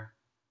 Fire.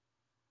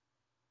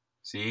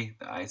 See?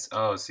 The ice.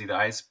 Oh, see, the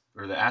ice,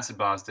 or the acid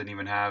boss didn't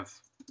even have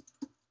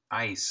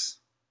ice.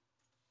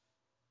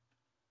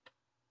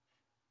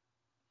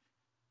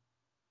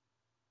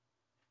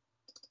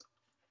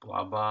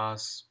 Blob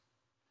boss.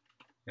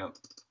 Yep.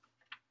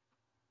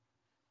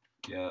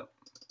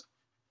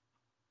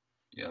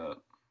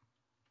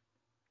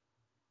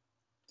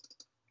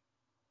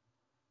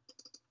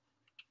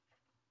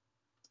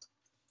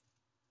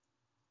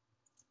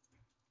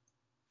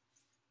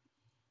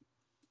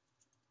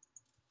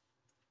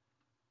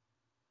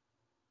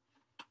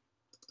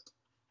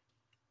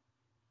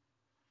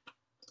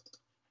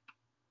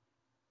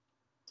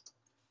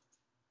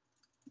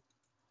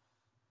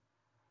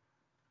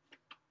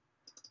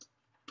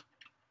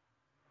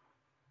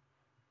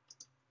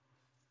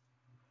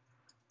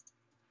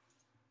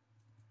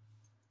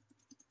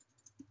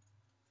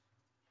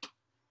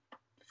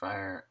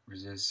 Fire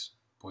resist,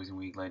 poison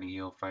weak, lightning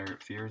heal, fire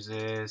fear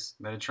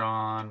resist,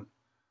 Metatron.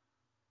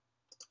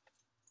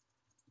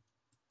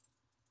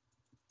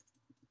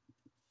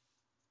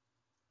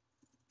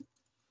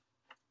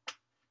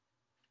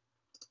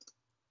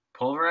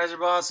 Pulverizer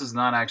boss is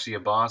not actually a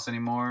boss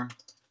anymore.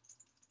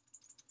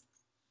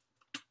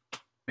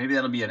 Maybe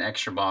that'll be an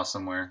extra boss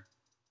somewhere.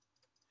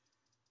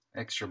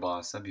 Extra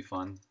boss, that'd be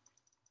fun.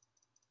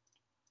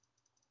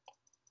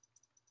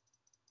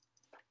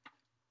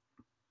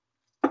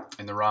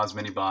 And the Roz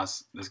mini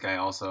boss, this guy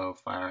also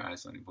fire,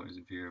 ice, lightning,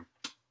 poison, fear.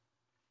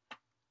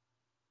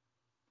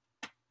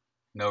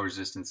 No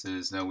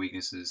resistances, no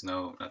weaknesses,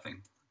 no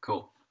nothing.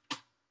 Cool.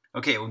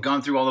 Okay, we've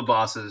gone through all the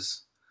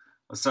bosses.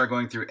 Let's start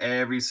going through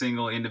every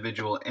single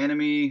individual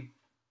enemy.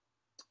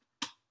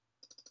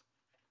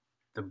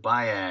 The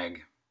Biag.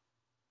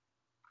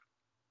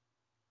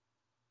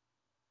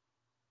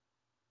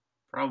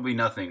 Probably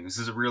nothing. This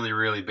is a really,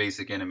 really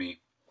basic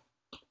enemy.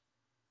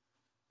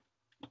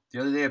 The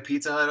other day, a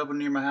Pizza Hut opened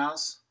near my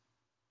house.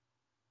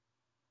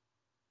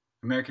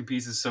 American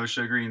pizza is so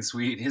sugary and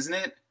sweet, isn't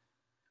it?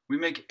 We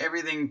make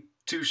everything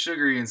too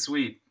sugary and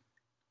sweet.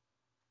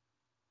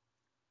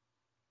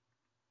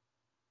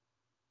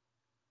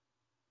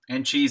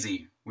 And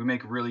cheesy. We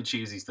make really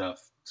cheesy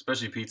stuff,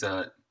 especially Pizza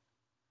Hut.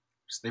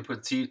 They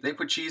put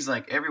cheese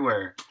like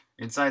everywhere.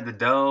 Inside the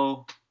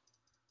dough,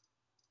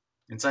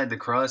 inside the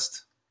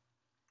crust.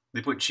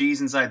 They put cheese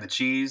inside the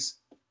cheese.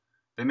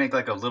 They make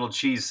like a little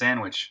cheese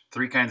sandwich.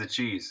 3 kinds of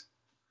cheese.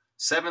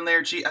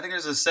 7-layer cheese. I think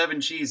there's a 7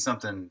 cheese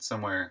something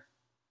somewhere.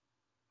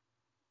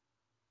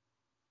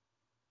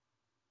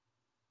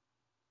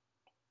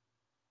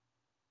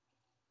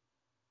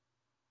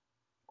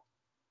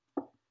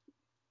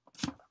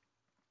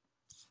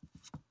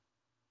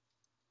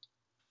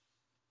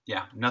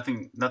 Yeah,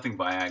 nothing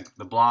Biag.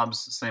 The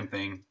blobs, same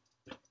thing.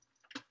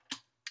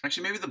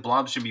 Actually, maybe the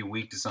blobs should be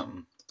weak to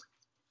something.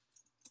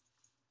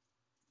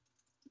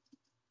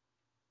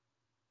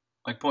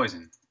 Like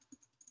poison.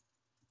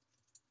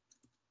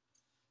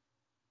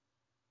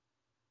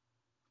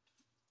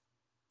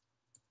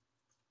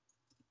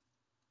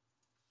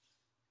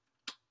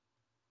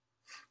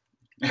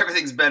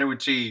 Everything's better with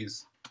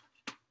cheese.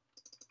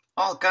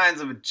 All kinds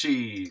of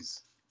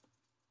cheese.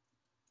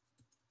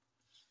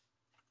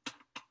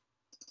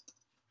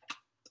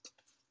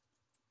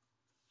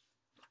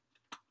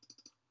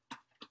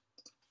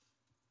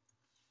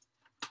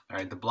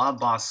 Alright, the blob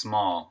boss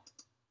small.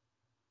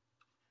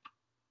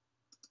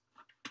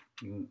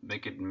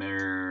 Make it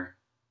mirror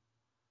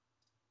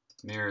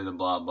the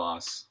blob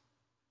boss.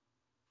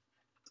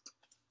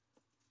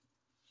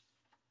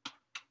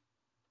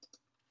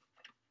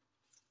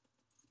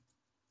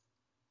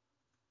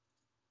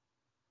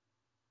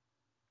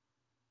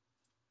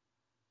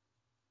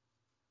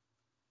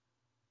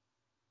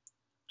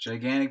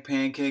 Gigantic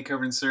pancake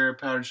covered in syrup,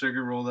 powdered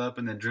sugar rolled up,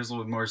 and then drizzled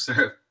with more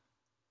syrup.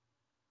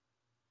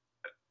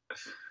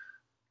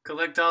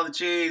 Collect all the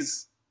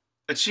cheese.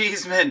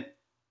 Achievement.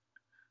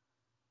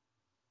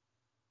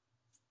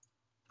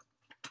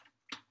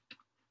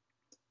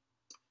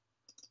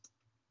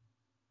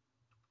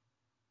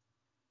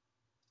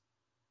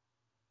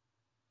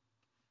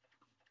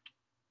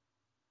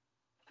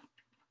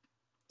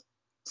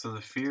 So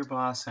the fear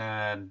boss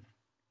had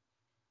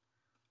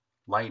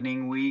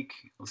lightning weak.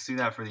 Let's see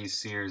that for these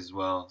seers as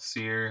well.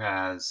 Seer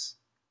has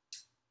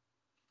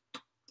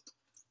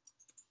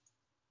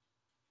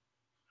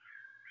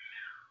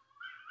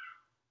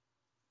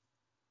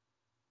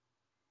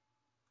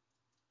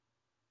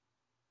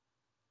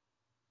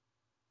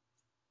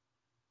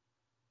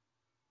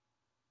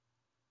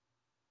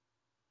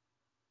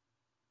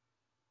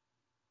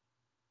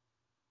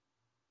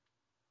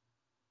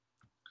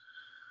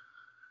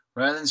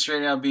rather than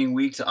straight out being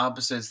weak to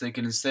opposites, they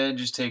can instead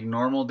just take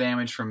normal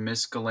damage from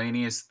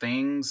miscellaneous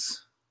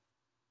things.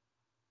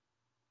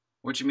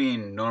 What you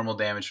mean, normal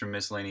damage from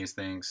miscellaneous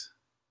things?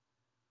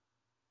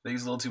 I think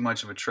it's a little too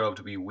much of a trope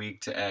to be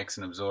weak to X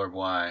and absorb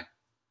Y.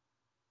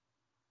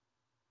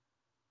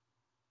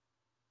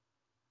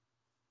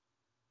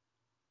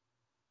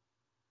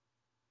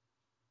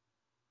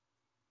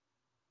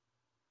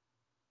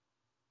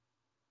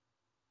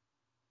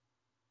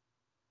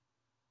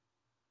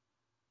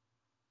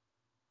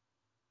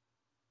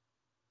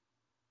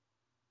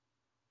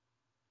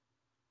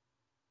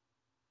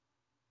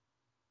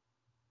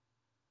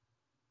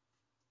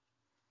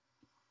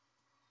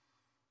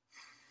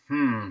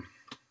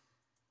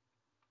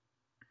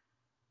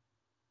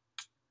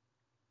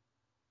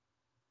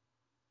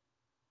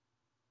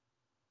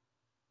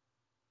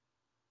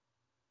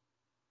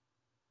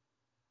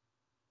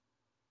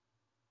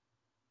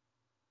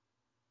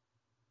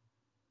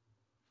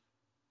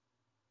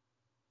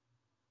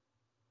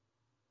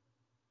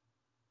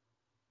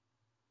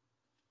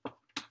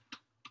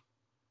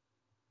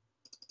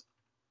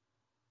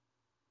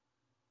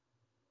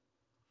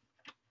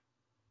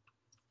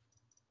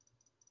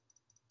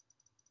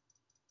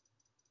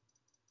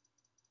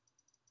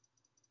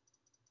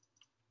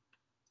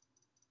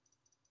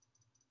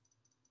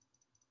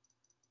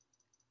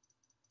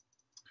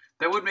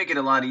 That would make it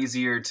a lot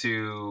easier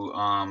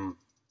to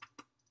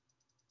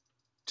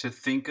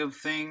think of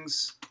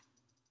things.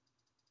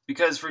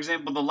 Because, for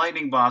example, the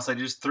lightning boss, I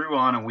just threw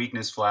on a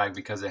weakness flag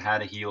because it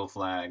had a heal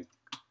flag.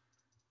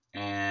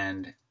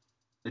 And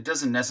it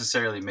doesn't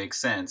necessarily make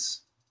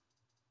sense.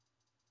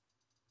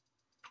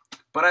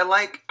 But I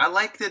like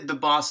that the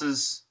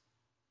bosses...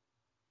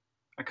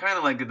 I kind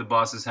of like that the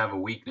bosses have a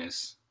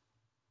weakness.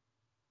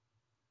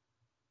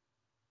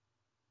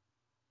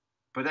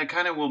 But that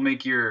kind of will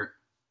make your...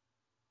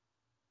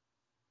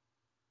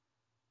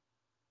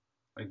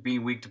 Like,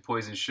 being weak to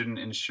poison shouldn't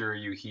ensure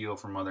you heal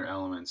from other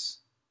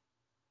elements.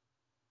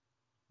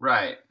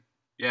 Right.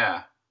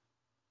 Yeah.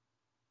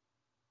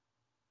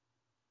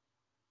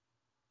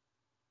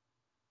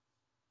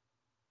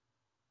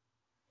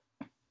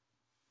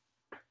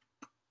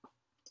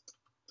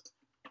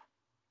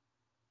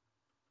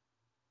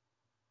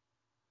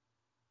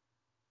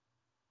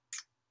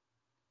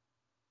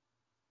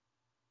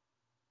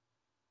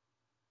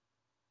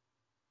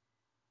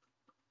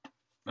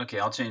 Okay,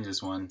 I'll change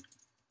this one.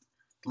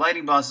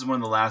 Lightning boss is one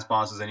of the last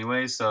bosses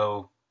anyway,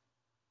 so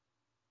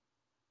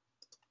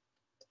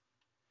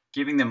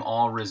giving them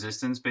all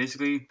resistance,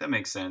 basically, that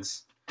makes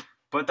sense.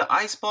 But the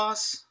ice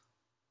boss,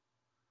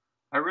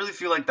 I really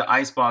feel like the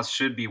ice boss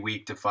should be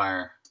weak to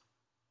fire.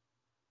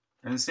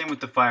 And the same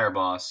with the fire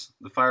boss.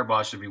 The fire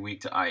boss should be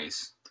weak to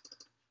ice.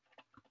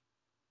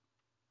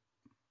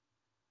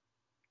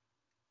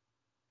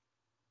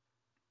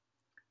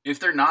 If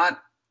they're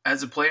not,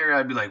 as a player,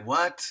 I'd be like,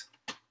 what?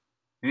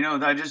 You know,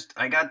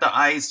 I got the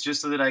ice just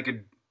so that I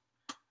could,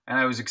 and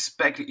I was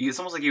expecting, it's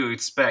almost like you would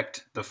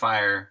expect the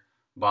fire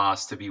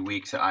boss to be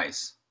weak to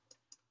ice.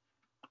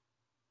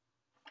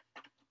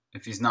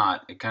 If he's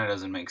not, it kind of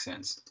doesn't make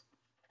sense.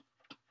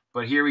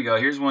 But here we go.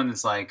 Here's one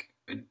that's like,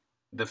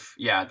 the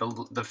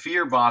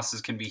fear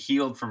bosses can be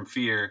healed from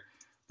fear,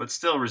 but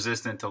still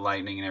resistant to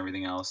lightning and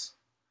everything else.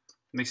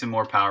 Makes him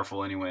more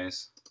powerful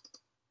anyways.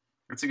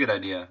 It's a good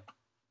idea.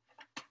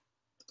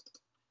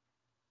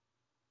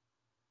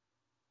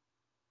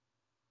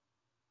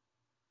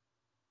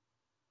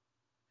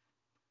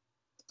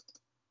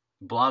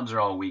 Blobs are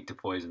all weak to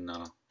poison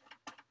though.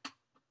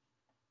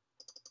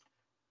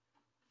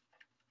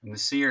 And the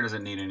seer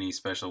doesn't need any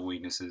special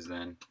weaknesses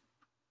then.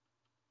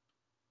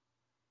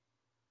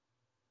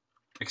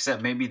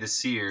 Except maybe the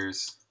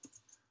seers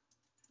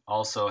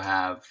also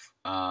have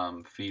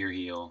fear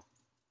heal.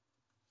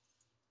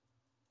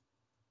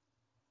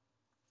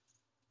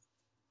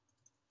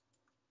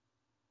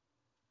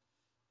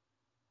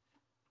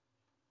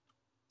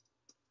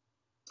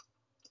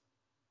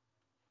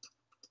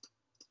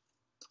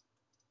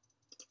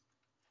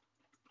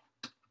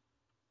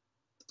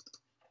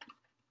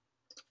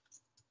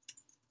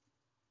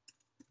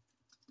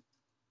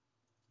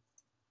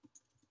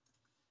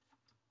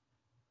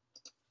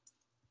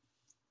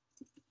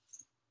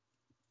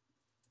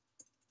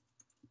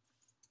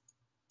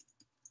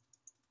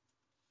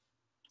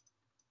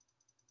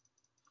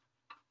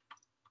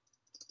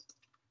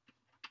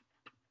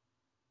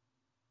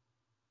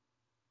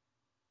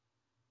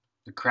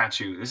 The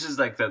Krachu. This is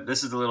like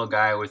this is the little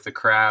guy with the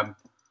crab.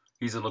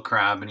 He's a little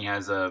crab and he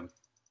has like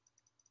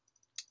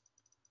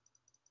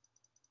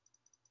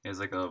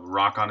a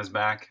rock on his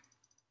back.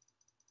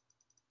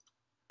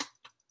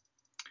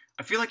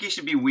 I feel like he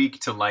should be weak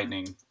to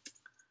lightning.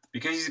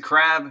 Because he's a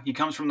crab, he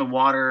comes from the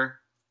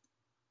water.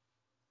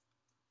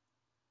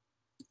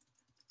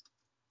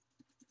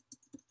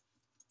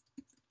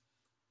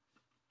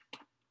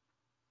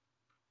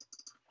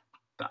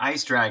 The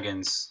ice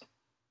dragons,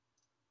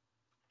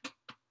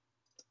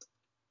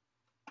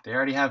 they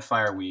already have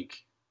fire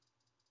weak.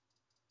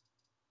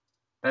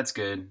 That's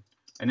good.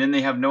 And then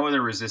they have no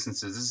other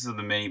resistances. This is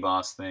the mini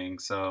boss thing,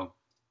 so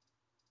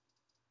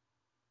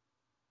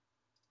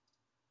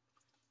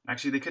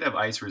actually they could have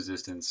ice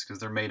resistance because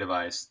they're made of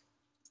ice.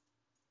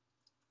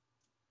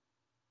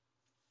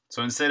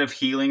 So instead of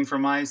healing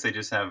from ice, they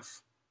just have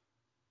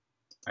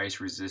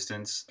ice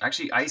resistance.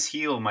 Actually, ice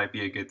heal might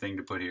be a good thing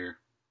to put here.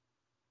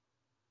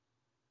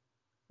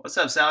 What's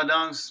up, Salad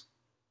Dongs?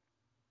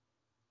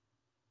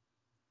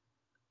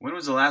 When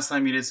was the last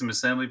time you did some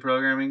assembly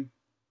programming?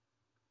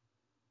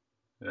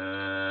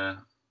 The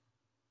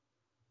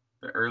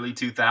early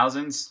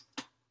 2000s?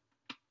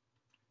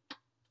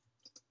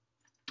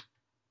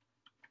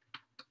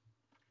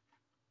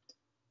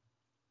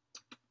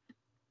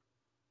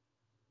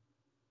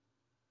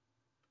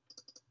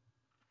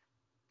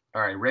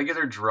 Alright,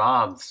 regular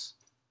drobs.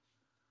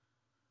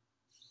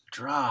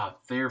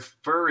 Drop. They're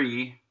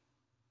furry,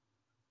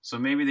 so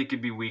maybe they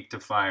could be weak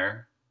to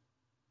fire.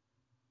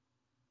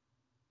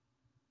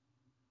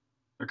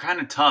 They're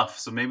kind of tough,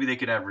 so maybe they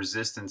could have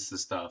resistance to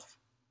stuff.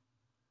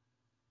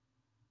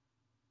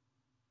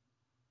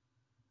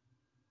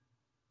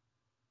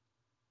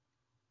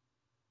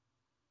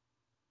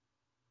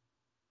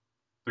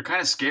 They're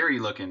kind of scary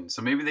looking,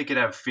 so maybe they could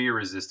have fear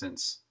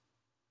resistance.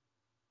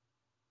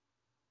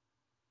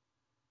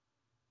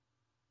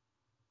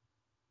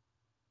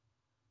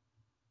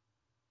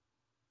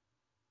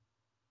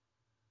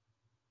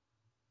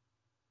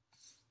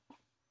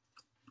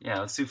 Yeah,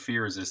 let's do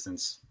fear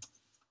resistance.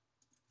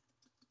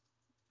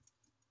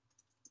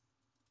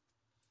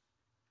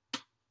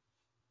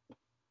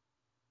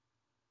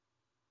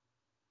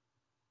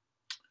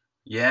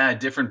 Yeah,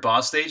 different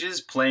boss stages,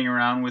 playing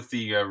around with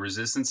the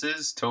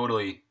resistances,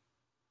 totally.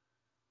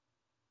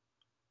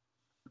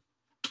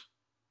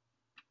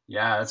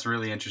 Yeah, that's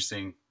really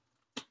interesting.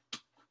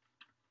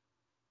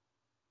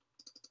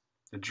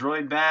 The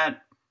droid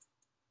bat,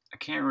 I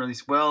can't really,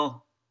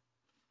 well,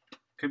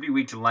 could be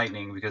weak to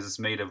lightning because it's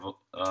made of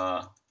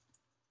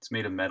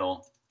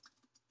metal.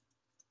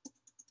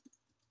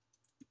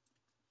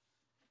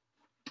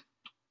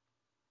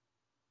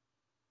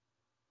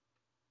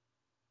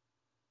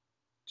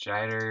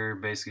 Jiter,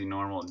 basically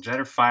normal.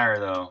 Jiter fire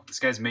though. This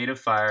guy's made of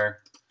fire.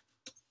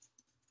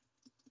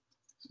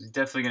 So he's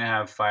definitely gonna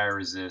have fire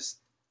resist.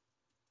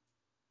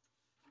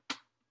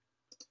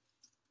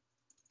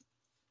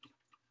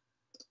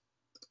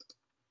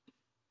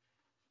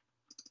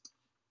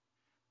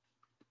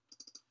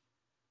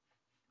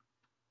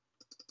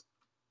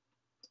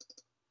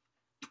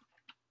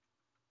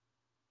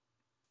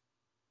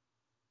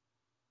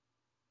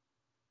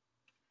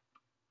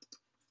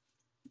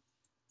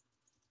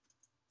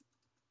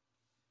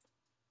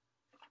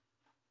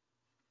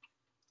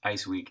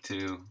 Ice weak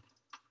too.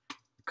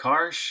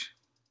 Karsh.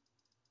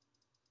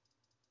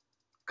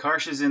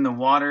 Karsh is in the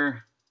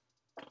water.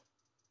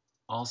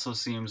 Also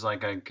seems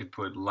like I could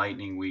put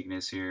lightning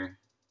weakness here.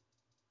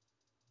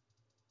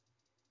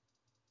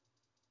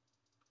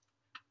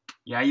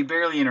 Yeah, you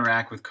barely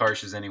interact with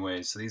Karshes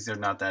anyways, so these are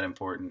not that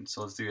important.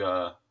 So let's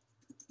do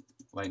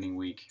lightning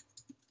weak.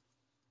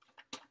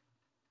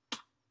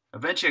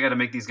 Eventually I gotta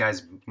make these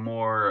guys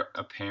more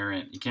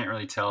apparent. You can't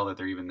really tell that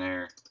they're even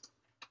there.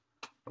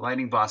 The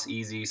lightning boss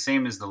easy,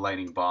 same as the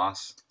lightning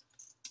boss.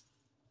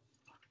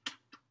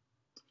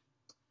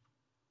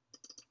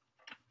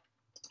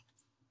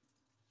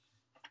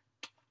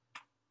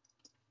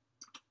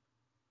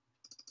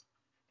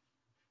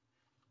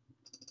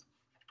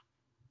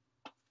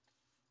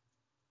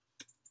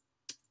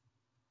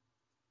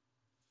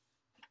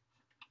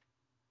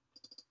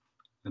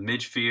 The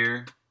Midge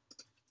Fear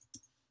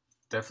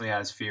definitely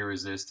has fear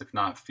resist, if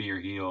not fear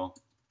heal.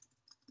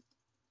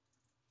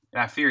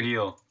 Yeah, fear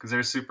heal, because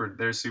they're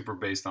super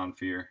based on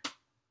fear.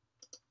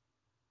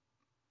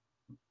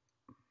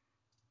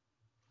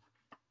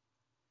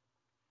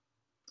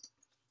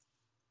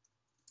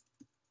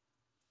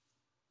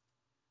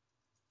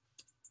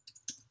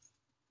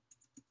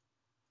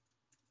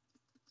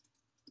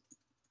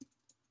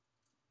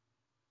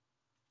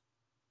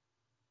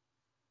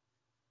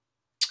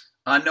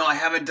 No, I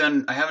haven't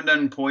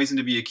done poison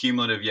to be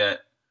accumulative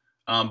yet.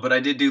 But I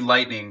did do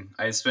lightning.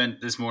 I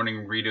spent this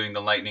morning redoing the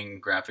lightning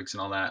graphics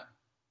and all that.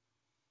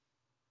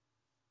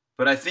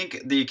 But I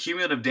think the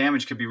accumulative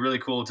damage could be really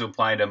cool to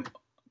apply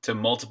to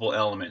multiple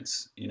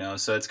elements. You know,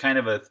 so it's kind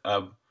of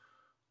a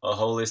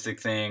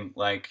holistic thing.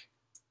 Like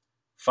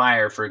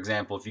fire, for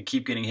example, if you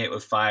keep getting hit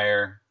with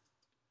fire,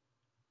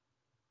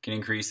 can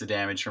increase the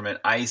damage from it.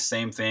 Ice,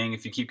 same thing.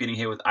 If you keep getting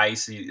hit with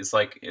ice, it's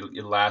like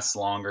it lasts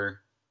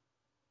longer.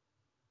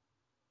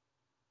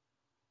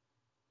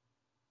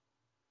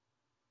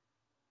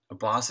 A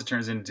boss that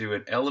turns into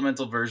an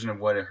elemental version of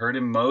what it hurt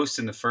him most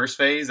in the first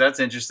phase. That's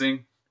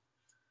interesting.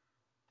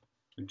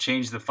 It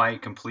changed the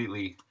fight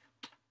completely.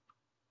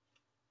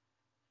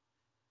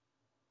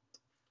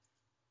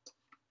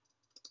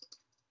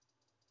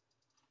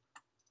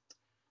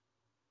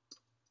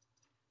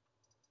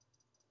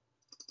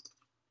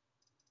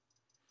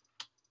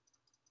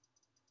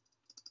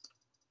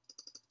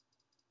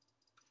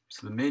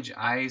 So the Midge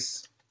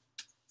ice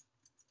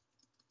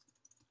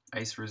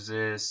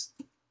resist,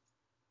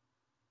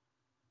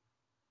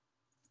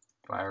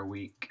 fire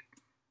weak.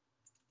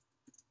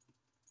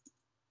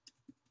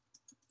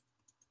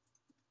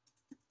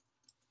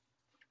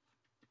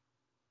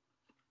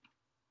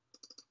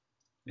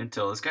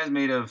 Intel. This guy's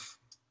made of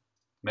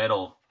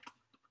metal.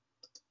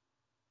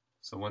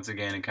 So once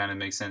again, it kind of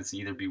makes sense to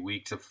either be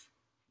weak to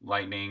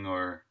lightning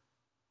or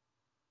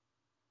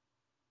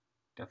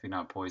definitely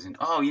not poison.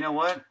 Oh, you know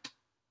what?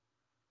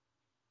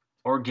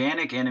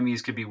 Organic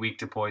enemies could be weak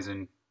to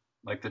poison,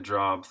 like the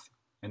Drobth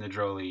and the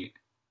Drolite.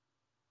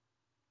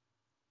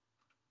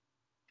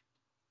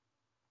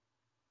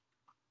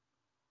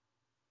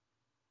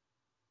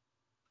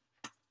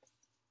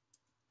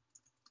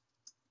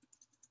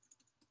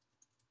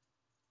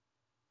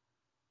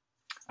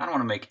 I don't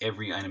want to make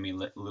every enemy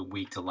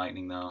weak to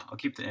lightning, though. I'll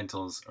keep the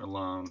Intels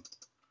alone.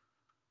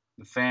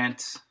 The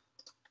Fant.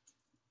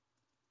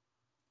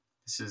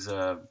 This is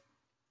a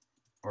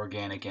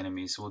organic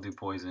enemy, so we'll do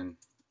poison.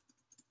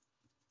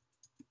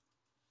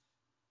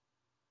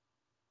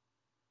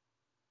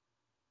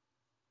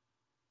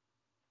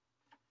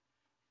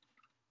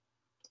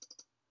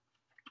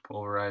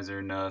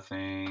 Pulverizer,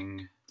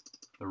 nothing.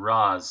 The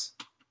Raws.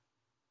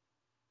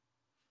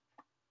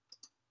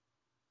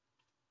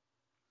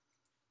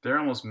 They're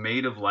almost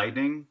made of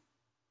lightning.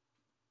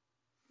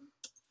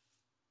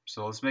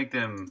 So let's make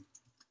them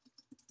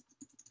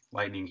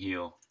lightning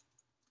heal.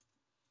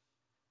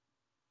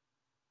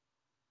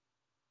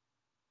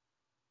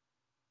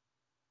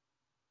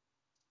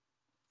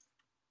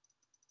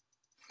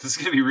 This is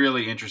going to be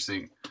really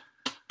interesting.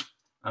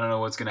 I don't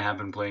know what's going to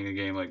happen playing a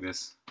game like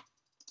this.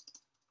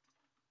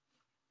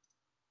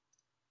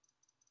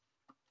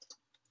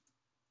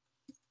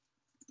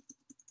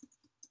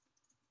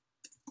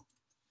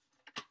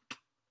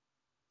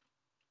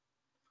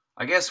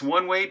 I guess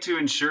one way to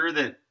ensure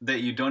that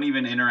you don't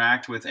even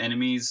interact with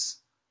enemies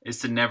is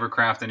to never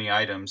craft any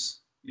items.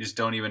 You just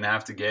don't even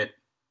have to get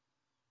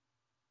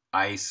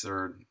ice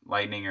or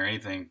lightning or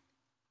anything.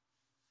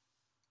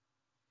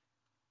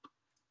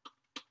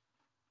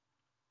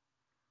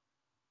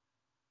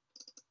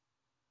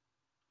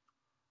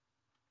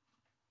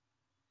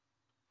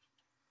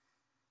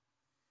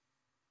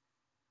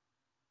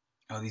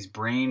 Oh, these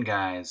brain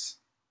guys.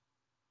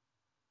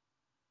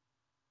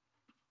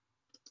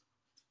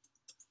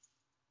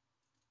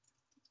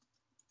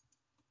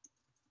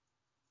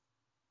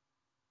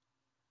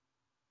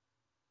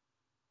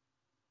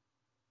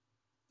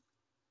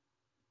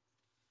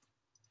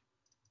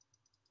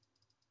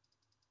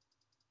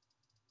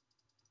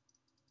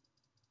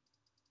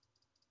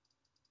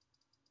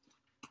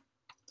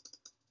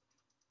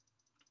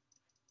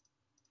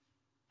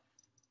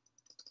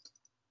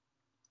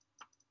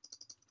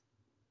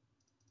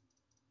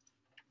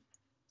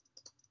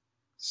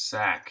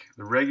 Sack.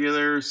 The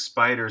regular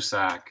spider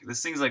sack.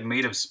 This thing's like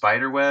made of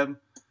spider web.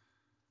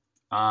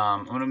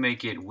 I'm going to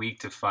make it weak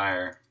to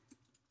fire.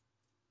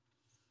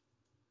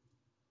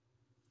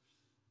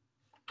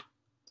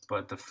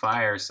 But the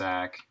fire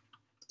sack,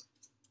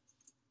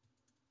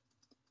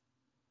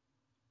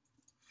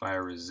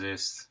 fire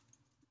resist,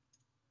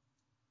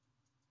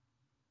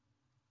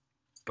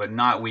 but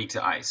not weak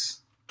to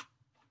ice.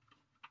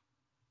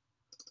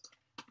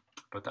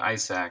 But the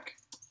ice sack,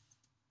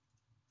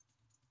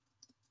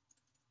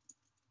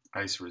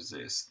 ice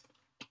resist.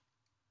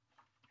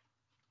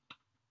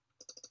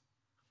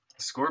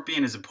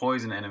 Scorpion is a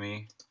poison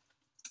enemy.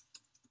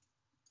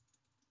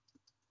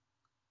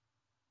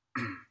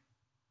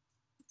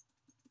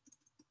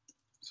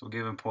 So we'll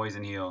give him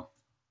poison heal.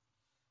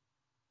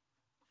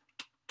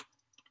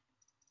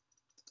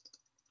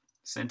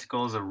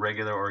 Centicle is a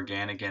regular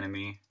organic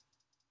enemy.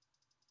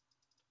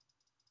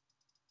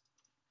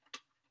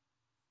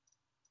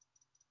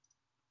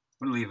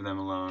 We'll leave them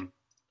alone.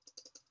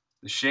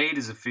 The Shade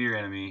is a fear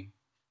enemy.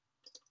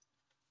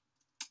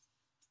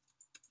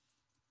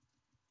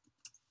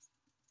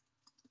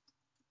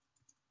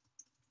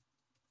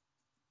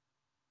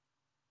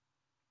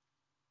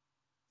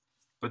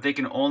 But they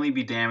can only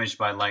be damaged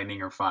by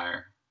lightning or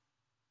fire.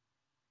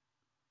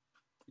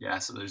 Yeah,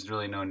 so there's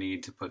really no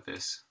need to put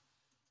this.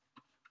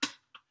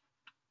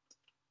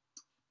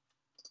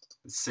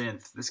 The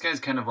Synth. This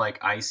guy's kind of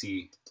like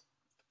icy.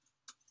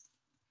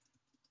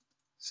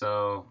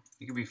 So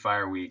he could be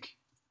fire weak.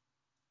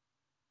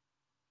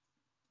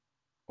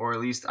 Or at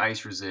least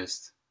ice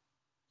resist.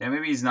 Yeah,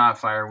 maybe he's not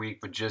fire weak,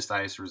 but just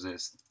ice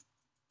resist.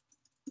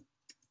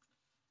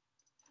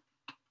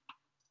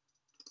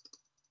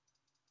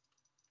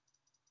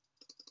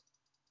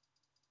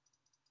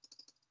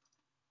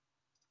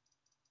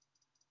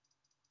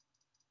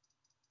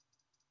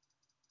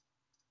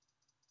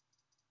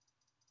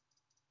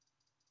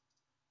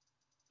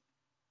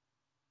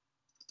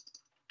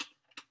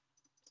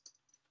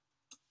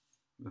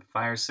 The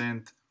fire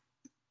synth.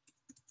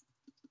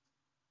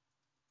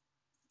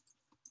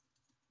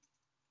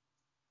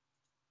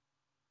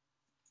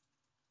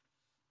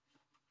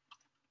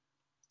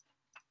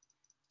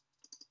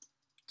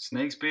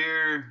 Snake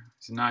Spear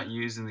is not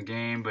used in the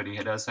game, but he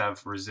does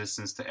have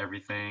resistance to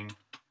everything.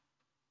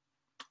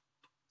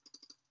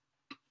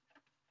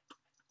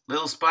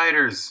 Little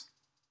spiders.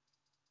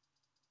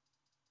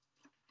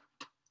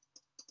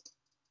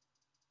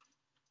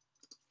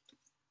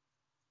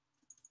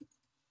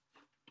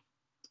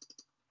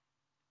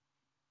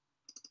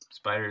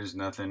 Spider's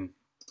nothing.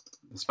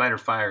 The spider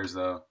fires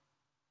though.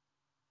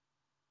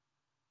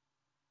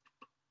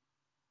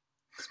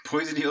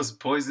 Poison heals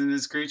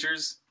poisonous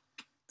creatures.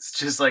 It's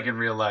just like in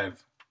real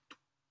life.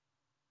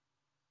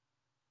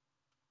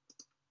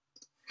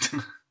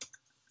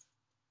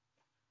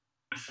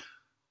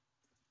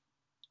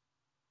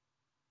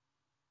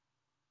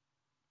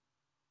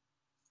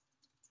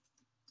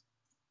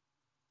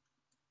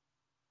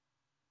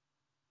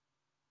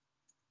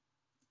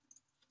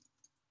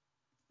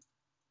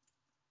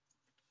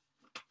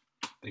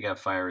 They got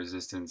fire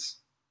resistance.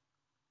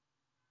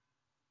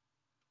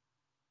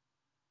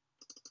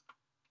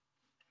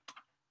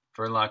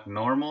 Verloc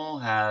normal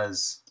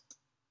has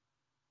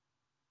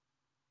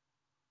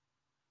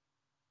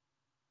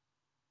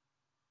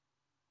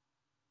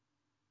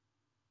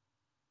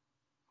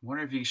I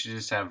wonder if you should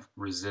just have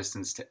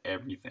resistance to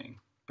everything.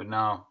 But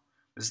no,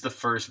 this is the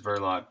first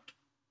Verloc.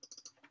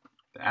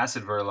 The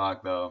acid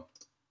Verloc though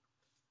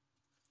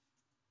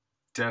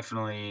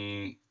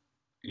definitely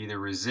either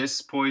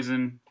resists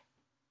poison.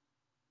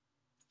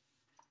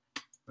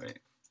 Wait.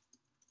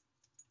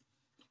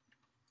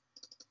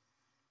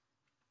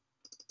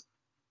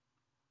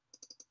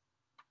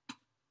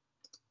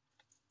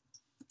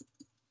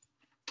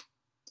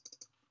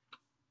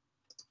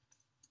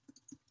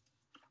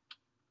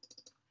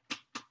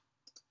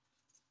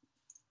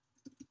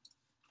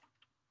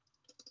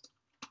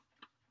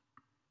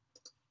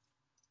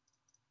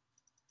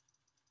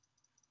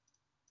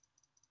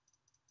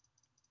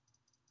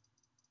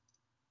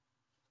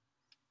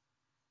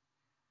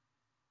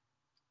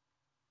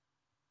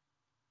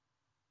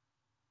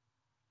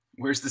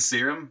 Where's the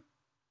serum?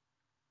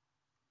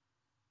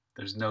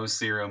 There's no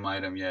serum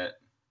item yet.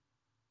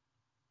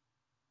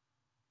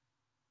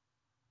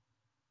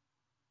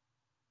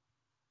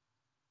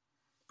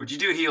 But you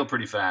do heal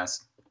pretty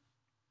fast.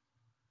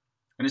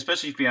 And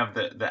especially if you have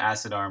the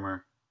acid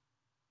armor.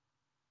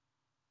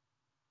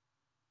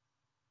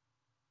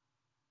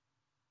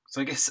 So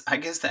I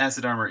guess the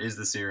acid armor is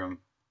the serum.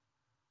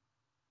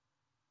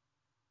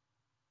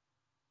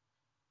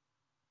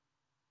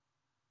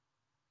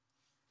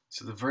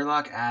 So the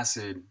Verloc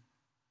acid,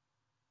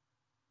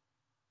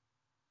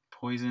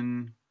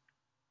 poison.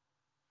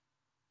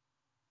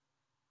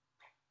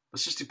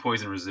 Let's just do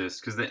poison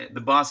resist because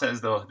the boss has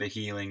the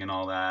healing and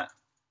all that.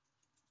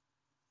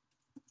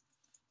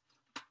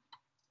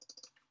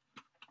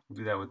 We'll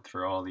do that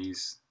for all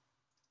these.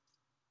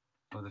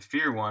 Oh, the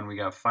fear one we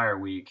got fire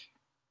weak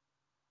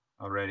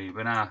already,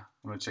 but I'm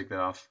gonna check that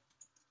off.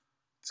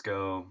 Let's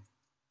go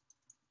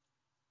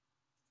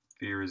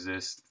fear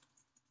resist.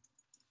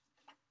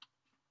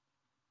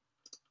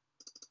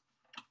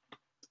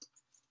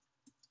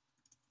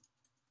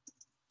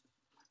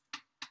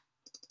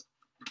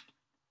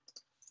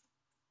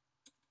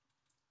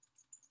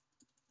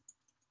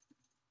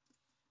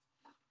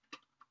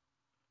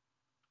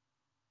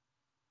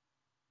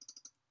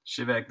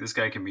 Shivak, this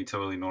guy can be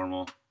totally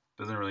normal.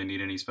 Doesn't really need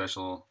any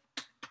special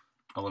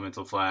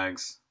elemental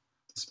flags.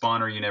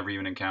 Spawner you never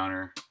even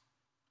encounter.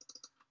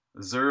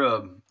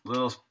 Zurub,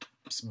 little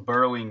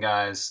burrowing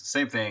guys,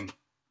 same thing.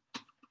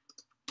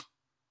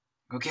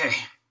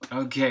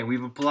 Okay,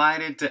 we've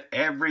applied it to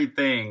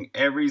everything,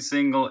 every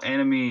single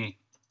enemy.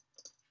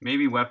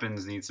 Maybe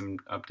weapons need some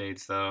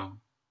updates though.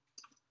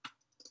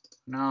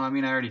 No, I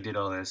mean I already did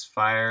all this.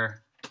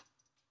 Fire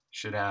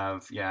should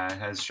have, yeah, it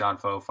has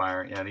shot foe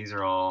fire. Yeah, these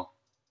are all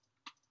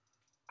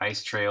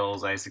ice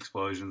trails, ice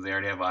explosions. They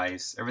already have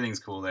ice.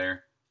 Everything's cool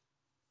there.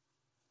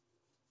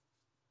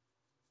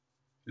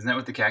 Isn't that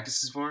what the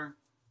cactus is for?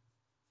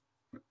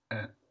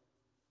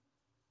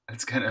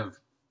 That's kind of...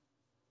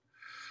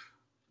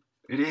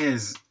 It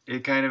is.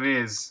 It kind of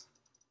is.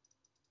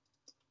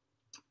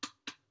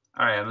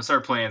 Alright, I'm going to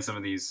start playing some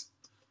of these.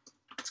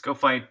 Let's go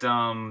fight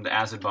the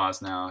acid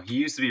boss now. He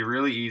used to be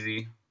really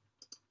easy.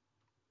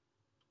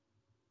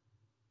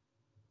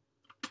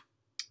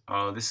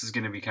 Oh, this is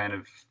going to be kind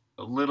of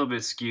a little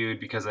bit skewed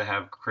because I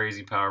have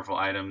crazy powerful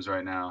items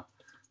right now.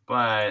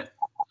 But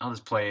I'll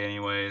just play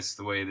anyways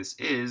the way this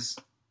is.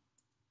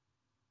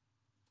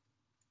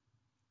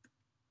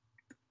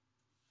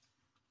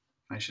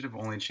 I should have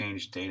only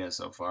changed data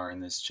so far in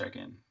this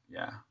check-in.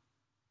 Yeah.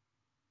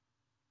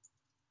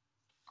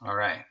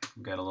 Alright,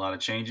 we've got a lot of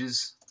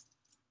changes.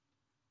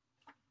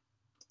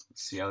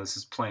 Let's see how this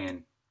is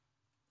playing.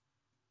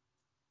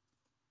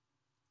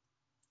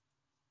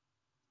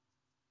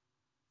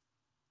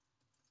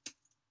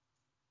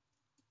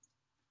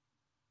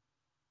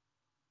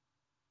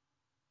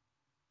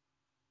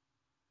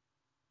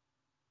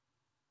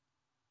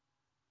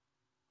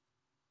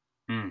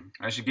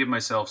 I should give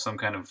myself some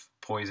kind of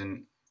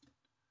poison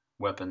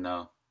weapon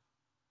though.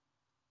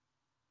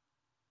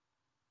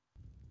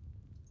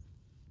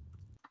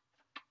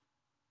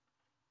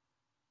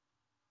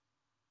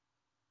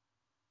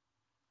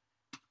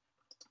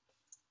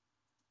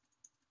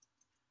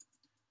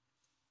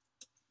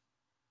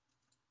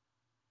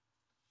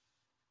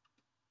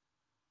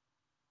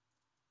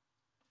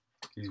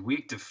 He's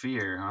weak to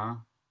fear, huh?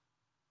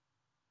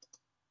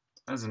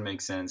 Doesn't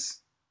make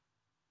sense.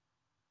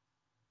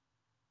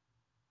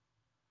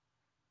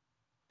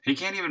 He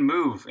can't even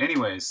move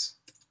anyways.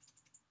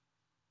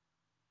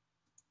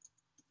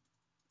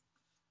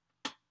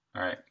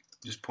 Alright,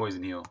 just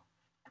poison heal.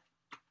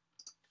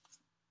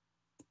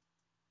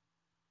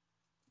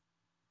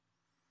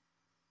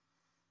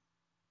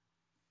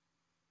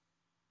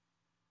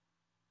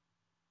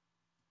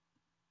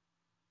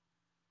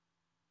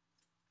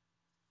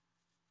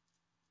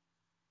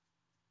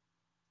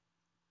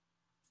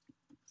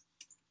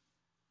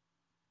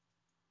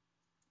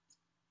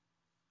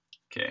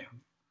 Okay,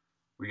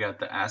 we got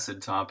the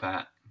acid top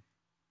hat.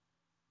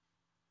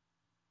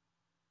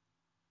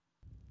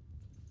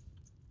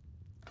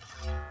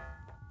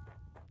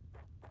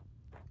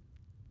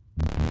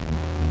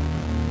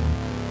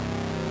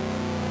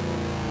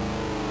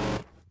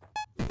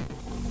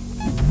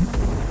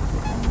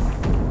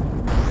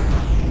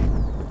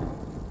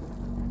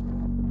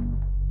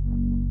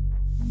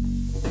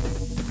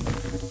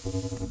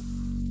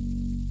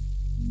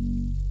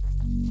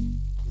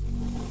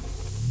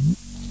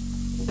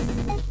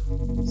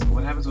 So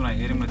what happens when I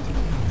hit him with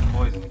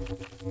poison?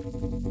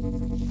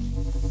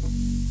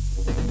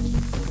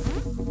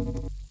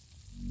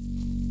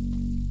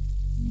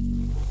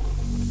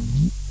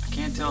 I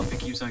can't tell if he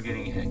keeps on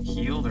getting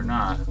healed or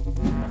not.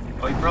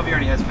 Oh, he probably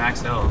already has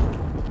max health.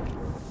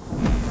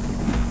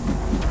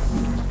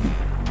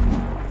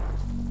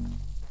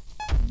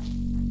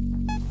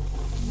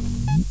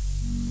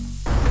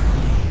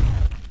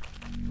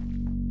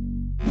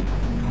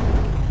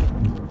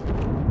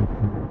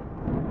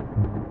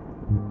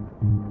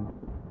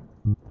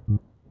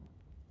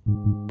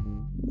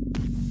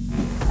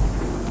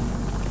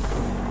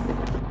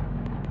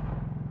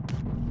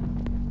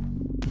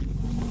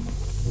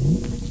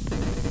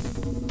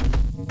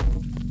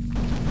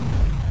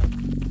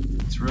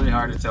 really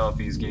hard to tell if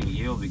he's getting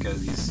healed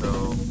because he's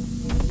so...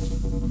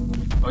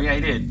 Oh yeah,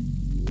 he did.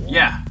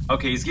 Yeah,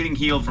 okay, he's getting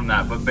healed from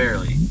that, but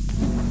barely.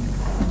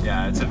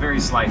 Yeah, it's a very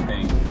slight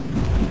thing.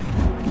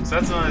 So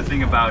that's another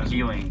thing about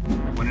healing.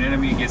 When an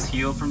enemy gets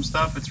healed from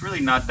stuff, it's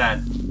really not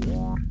that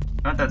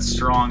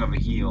strong of a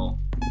heal.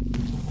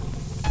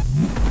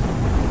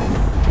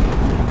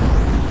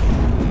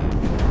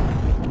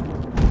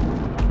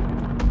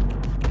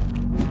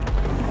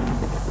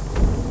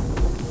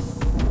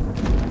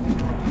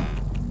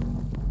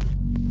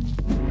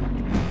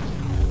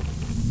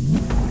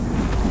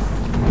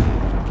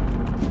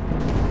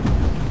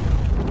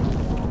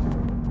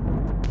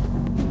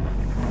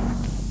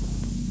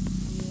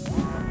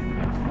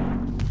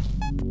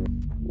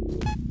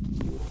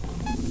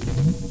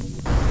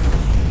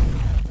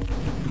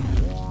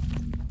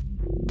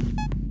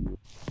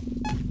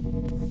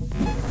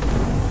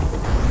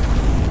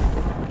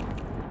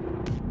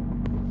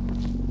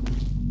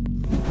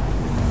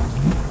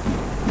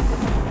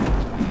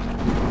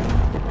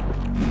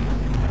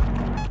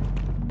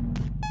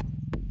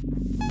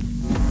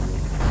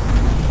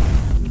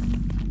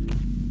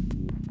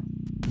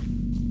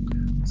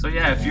 So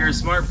yeah, if you're a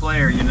smart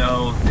player, you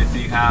know, if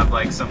you have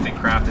like something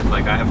crafted,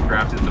 like I have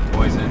crafted the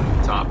poison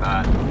top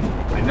hat,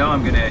 I know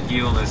I'm gonna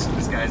heal this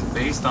guy's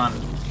based on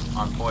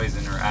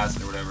poison or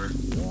acid or whatever.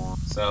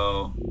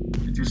 So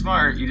if you're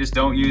smart, you just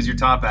don't use your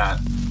top hat.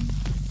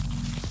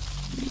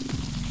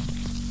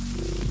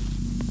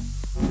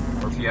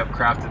 Or if you have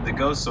crafted the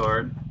ghost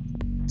sword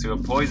to a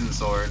poison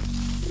sword,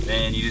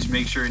 then you just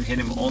make sure and hit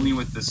him only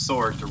with the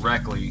sword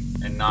directly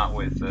and not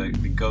with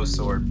the ghost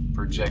sword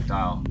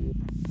projectile.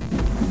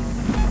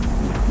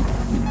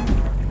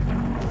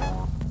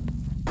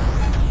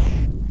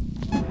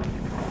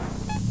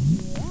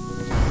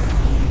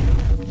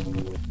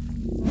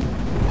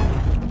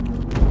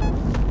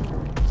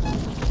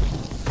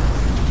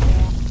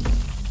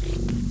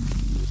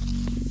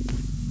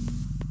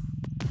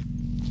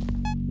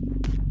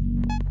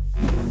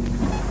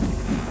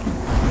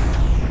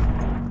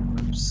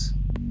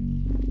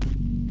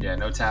 Yeah,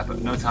 no top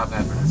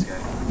hat for this guy.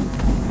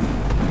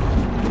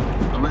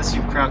 Unless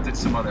you've crafted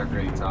some other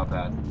great top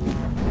hat.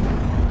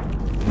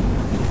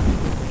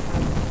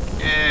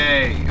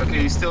 Yay!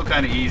 Okay, he's still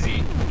kind of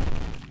easy.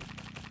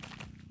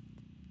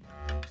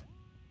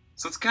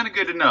 So it's kind of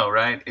good to know,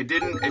 right? It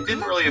didn't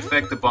really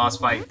affect the boss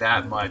fight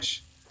that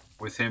much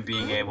with him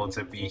being able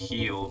to be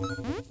healed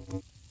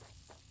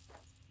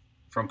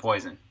from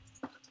poison.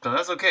 So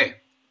that's okay.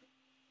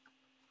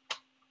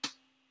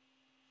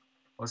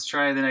 Let's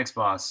try the next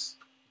boss.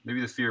 Maybe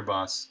the fear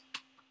boss.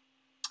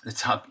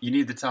 You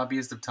need the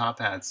toppiest of top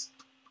hats.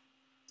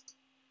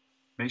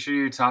 Make sure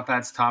your top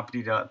hat's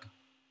toppied up.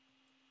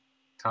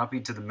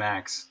 Toppied to the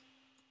max.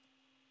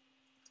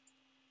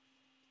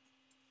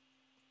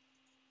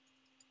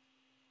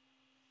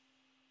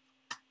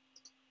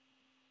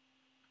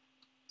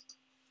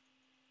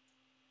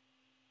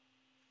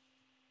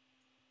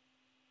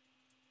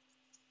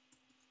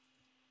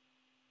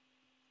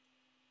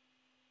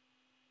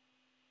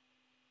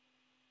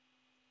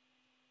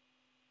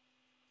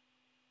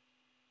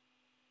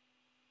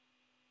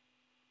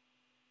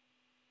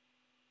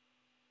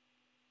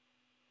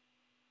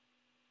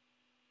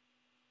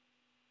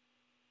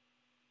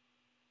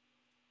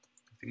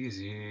 I think he's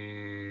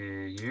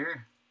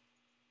here.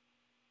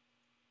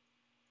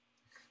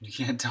 You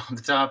can't tell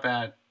the top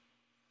hat.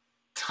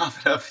 Top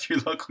it up at your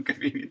local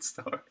convenience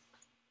store.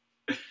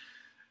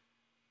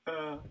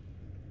 Oh,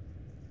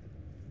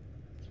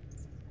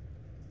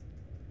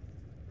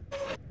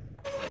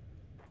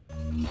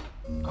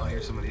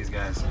 here's some of these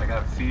guys. I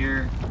got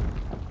fear.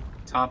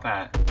 Top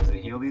hat. Does it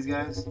heal these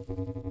guys?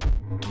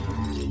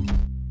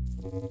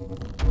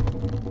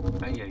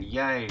 Ay, ay,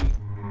 ay.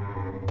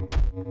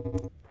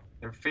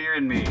 They're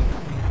fearing me.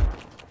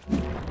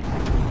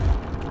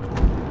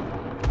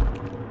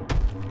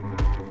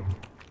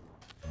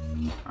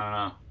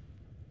 I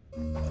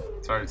don't know.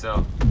 It's hard to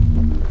tell.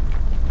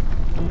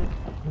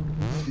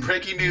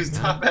 Breaking news,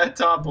 top hat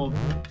toppled.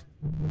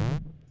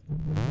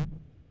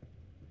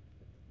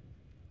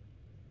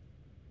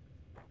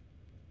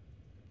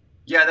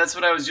 Yeah, that's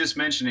what I was just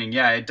mentioning.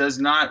 Yeah, it does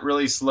not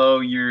really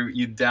slow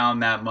you down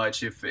that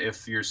much if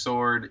your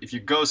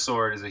ghost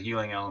sword is a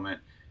healing element.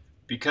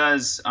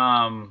 Because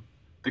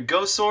the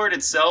ghost sword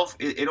itself,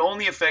 it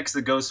only affects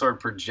the ghost sword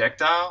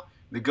projectile.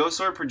 The ghost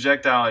sword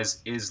projectile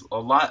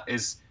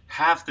is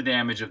half the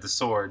damage of the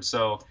sword.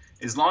 So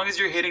as long as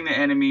you're hitting the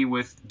enemy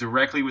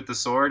directly with the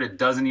sword, it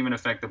doesn't even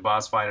affect the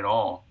boss fight at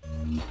all.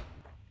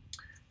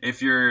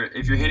 If you're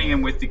hitting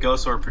him with the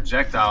ghost sword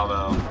projectile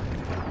though,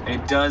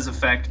 it does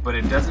affect, but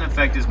it doesn't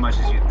affect as much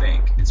as you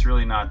think. It's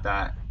really not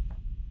that.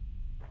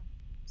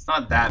 It's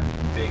not that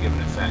big of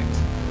an effect.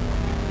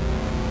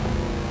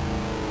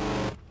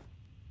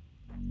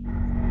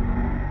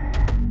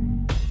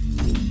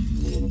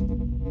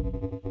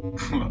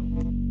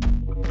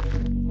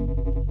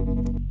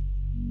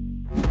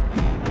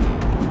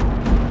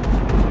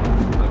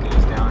 Okay,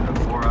 he's down to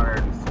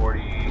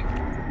 440,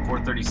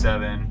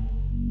 437.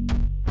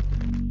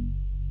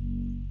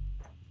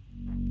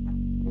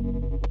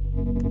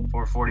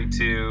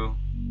 442.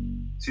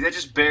 See, that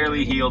just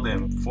barely healed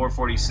him.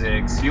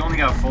 446. He only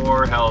got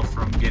 4 health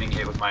from getting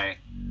hit with my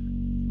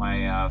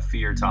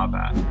fear top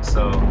hat.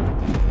 So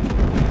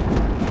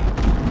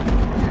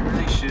it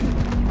really shouldn't.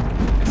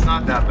 It's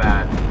not that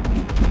bad.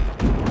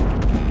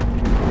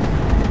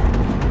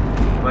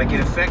 Like,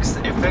 it affects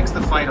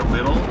the fight a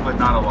little, but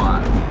not a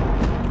lot.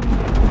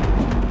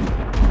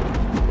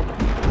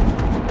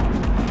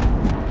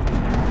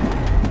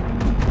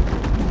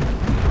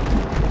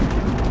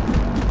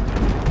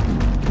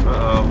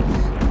 Uh-oh.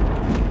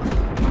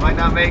 I might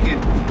not make it.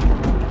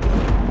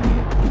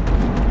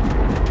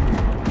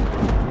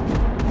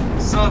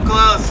 So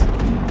close.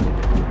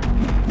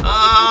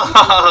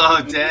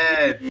 Oh,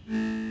 dead.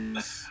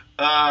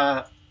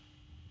 That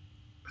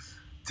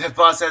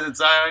boss has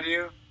its eye on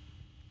you.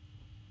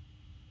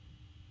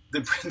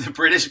 The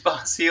British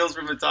boss heals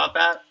from the top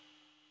hat.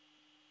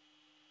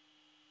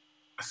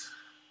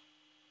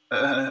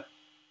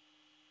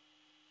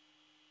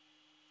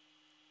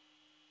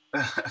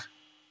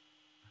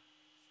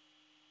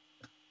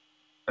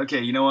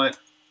 Okay, you know what?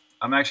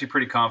 I'm actually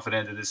pretty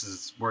confident that this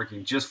is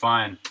working just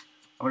fine.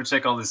 I'm going to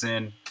check all this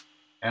in.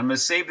 And I'm going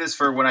to save this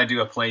for when I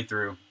do a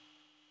playthrough.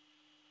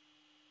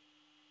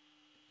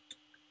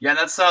 Yeah,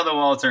 that's how the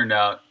wall turned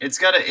out.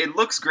 It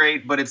looks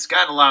great, but it's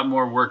got a lot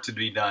more work to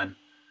be done.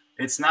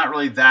 It's not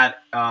really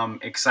that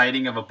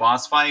exciting of a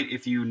boss fight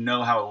if you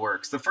know how it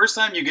works. The first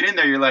time you get in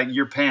there,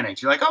 you're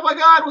panicked. You're like, oh my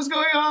god, what's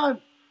going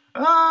on?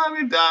 Oh, I'm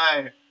going to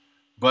die.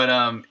 But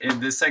in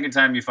the second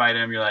time you fight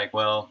him, you're like,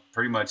 well,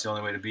 pretty much the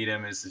only way to beat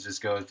him is to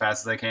just go as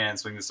fast as I can,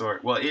 swing the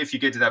sword. Well, if you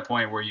get to that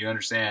point where you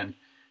understand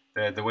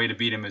that the way to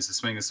beat him is to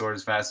swing the sword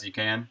as fast as you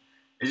can,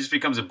 it just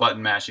becomes a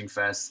button mashing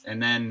fest.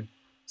 And then,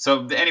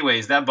 so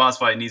anyways, that boss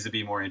fight needs to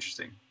be more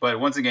interesting. But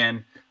once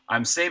again,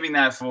 I'm saving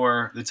that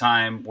for the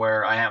time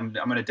where I'm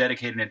going to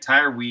dedicate an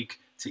entire week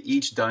to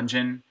each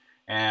dungeon,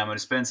 and I'm going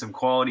to spend some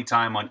quality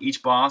time on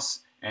each boss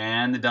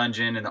and the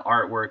dungeon and the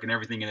artwork and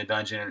everything in the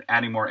dungeon and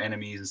adding more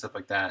enemies and stuff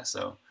like that.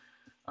 So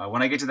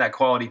when I get to that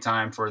quality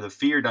time for the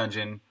fear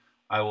dungeon,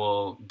 I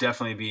will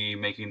definitely be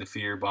making the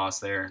fear boss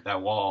there,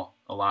 that wall,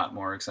 a lot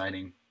more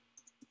exciting.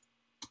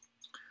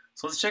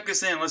 So let's check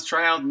this in. Let's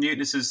try out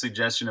Mutinous'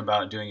 suggestion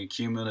about doing a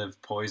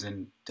cumulative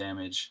poison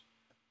damage.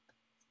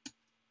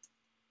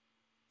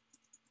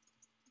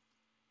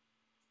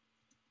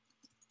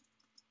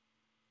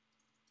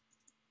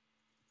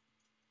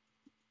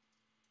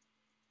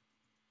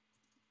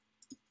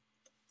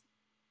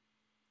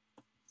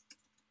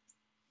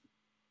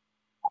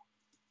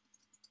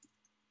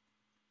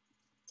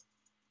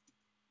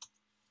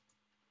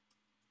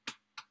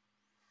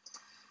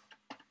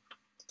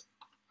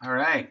 All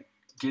right,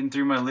 getting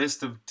through my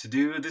list of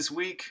to-do this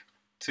week,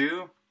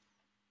 too.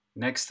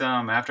 Next,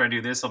 after I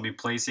do this, I'll be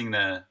placing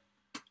the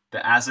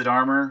acid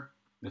armor,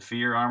 the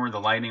fear armor, the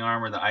lightning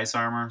armor, the ice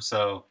armor.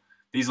 So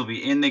these will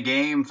be in the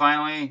game,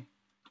 finally.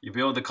 You'll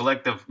be able to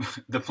collect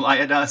the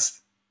Playa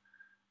Dust,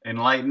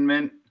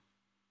 Enlightenment,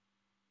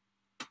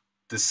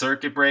 the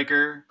Circuit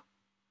Breaker,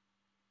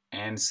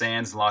 and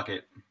Sans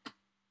Locket.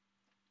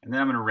 And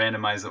then I'm going to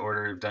randomize the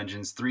order of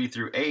dungeons 3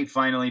 through 8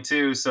 finally,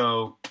 too,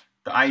 so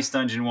the ice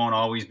dungeon won't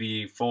always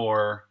be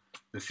 4.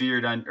 The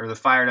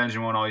fire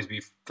dungeon won't always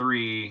be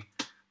 3.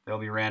 They'll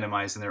be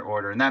randomized in their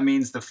order. And that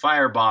means the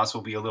fire boss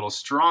will be a little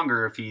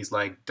stronger if he's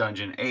like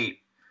dungeon 8.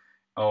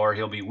 Or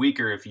he'll be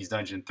weaker if he's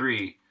dungeon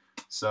 3.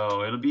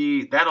 So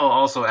that'll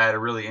also add a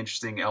really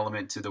interesting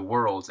element to the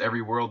worlds.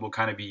 Every world will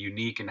kind of be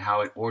unique in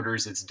how it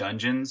orders its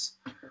dungeons.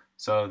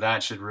 So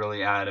that should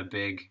really add a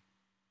big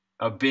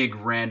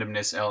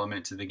randomness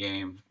element to the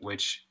game,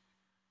 which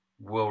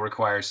will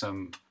require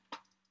some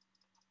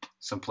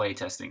play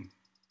testing,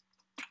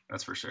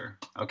 that's for sure.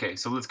 Okay,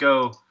 so let's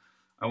go.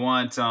 I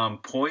want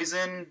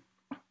poison,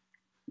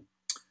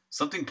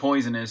 something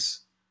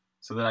poisonous,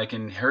 so that I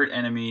can hurt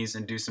enemies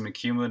and do some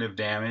accumulative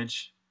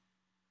damage.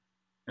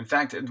 In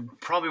fact,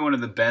 probably one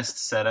of the best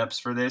setups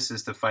for this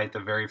is to fight the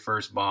very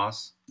first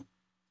boss.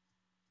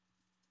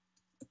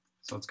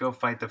 So let's go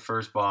fight the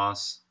first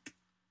boss,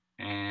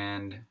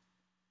 and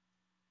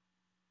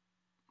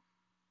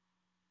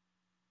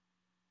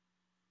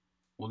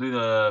we'll do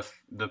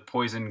the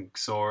poison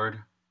sword.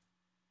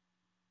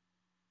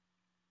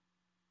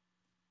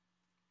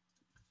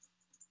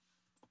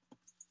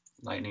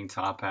 Lightning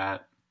top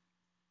hat.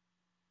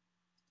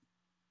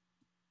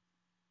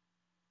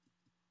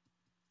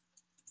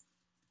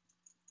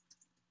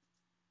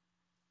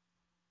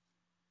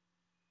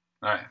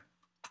 All right.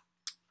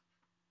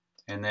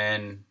 And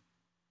then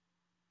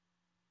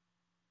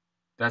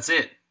that's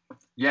it.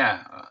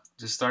 Yeah,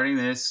 just starting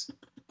this.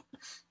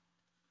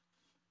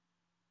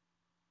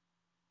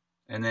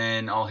 And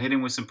then I'll hit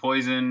him with some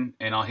poison,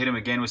 and I'll hit him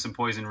again with some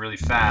poison really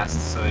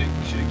fast, so it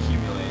should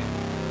accumulate.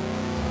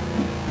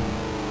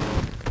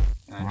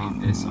 And I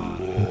need this on.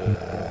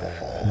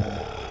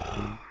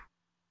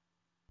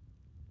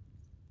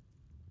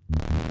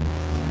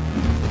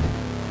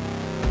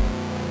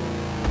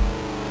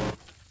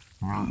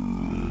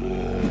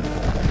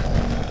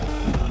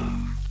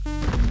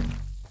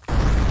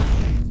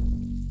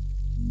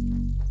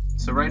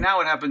 So right now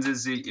what happens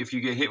is if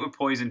you get hit with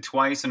poison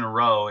twice in a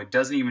row, it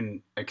doesn't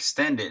even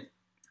extend it.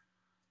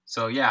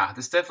 So yeah,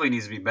 this definitely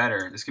needs to be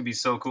better. This could be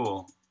so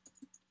cool.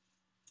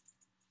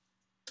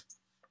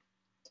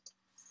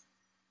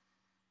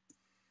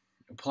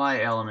 Apply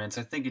elements.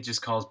 I think it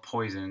just calls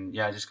poison.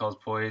 Yeah, it just calls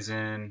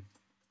poison.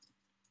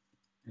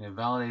 And it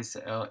validates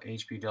the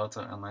HP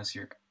delta unless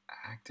you're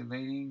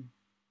activating.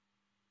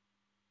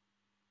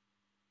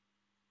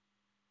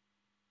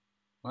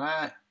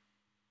 What?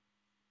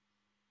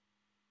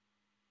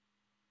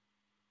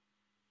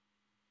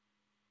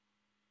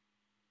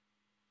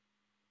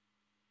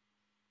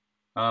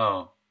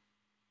 Oh.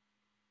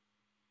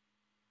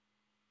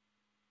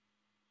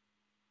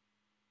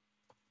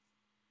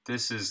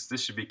 This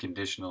should be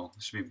conditional.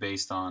 This should be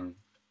based on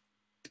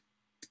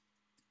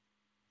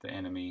the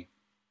enemy.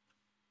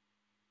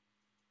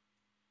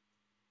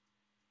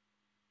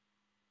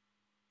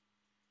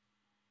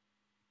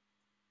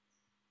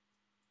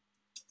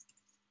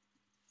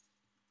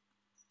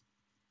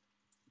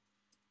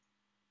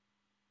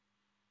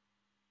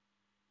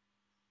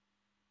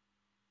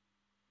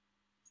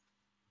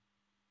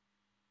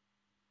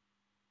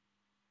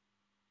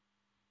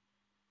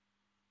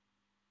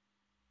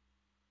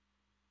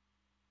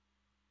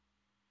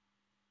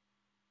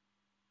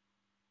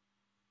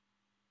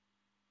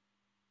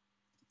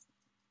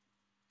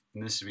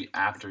 And this should be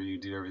after you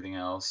do everything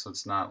else, so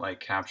it's not like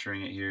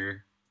capturing it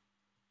here.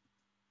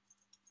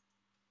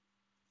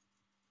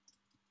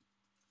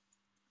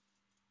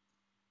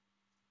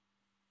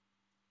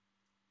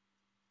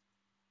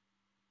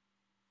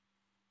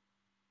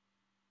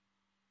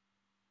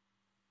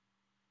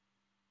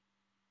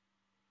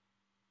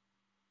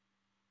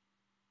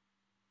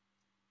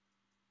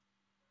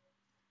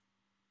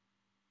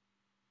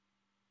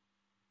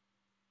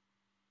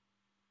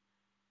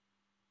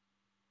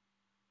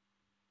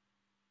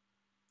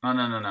 Oh,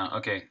 no.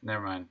 Okay,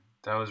 never mind.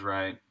 That was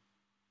right.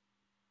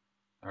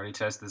 I already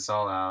tested this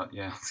all out.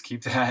 Yeah, let's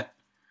keep that.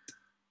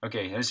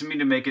 Okay, I just need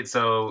to make it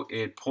so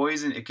it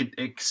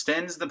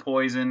extends the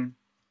poison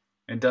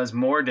and does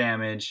more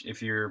damage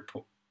if you're...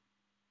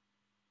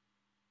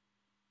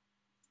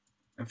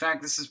 In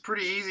fact, this is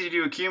pretty easy to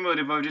do a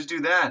cumulative. I would just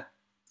do that.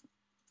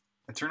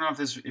 I turn off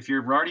this. If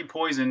you're already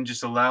poisoned,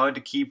 just allow it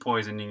to keep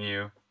poisoning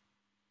you.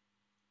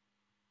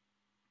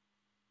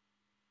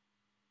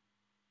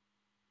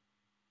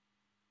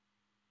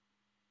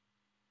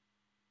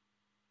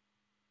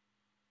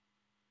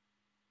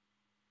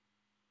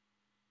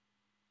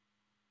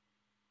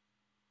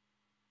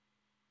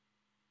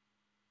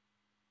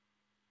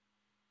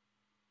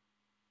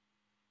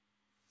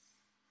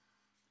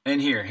 And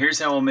here's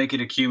how we'll make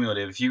it a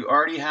cumulative. If you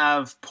already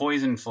have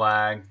poison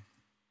flag,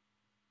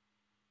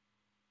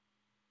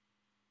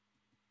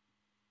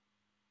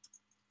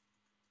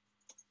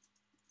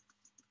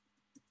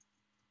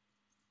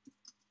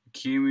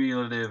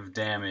 cumulative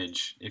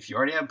damage. If you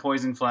already have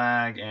poison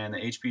flag and the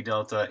HP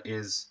delta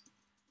is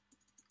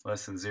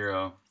less than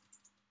 0,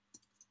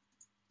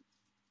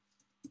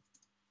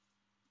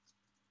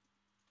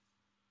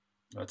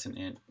 that's an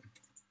int,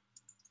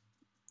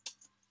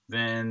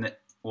 then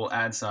we'll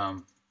add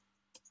some.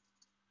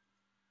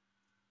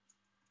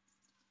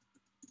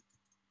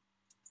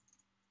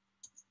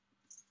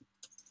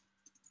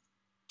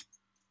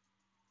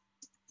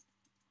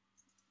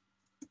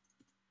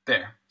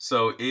 There.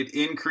 So it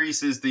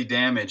increases the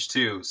damage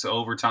too, so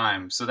over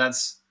time. So that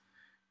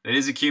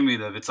is a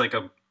cumulative. It's like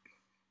a,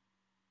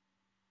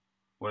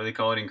 what do they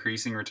call it?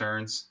 Increasing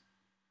returns?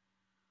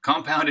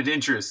 Compounded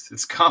interest.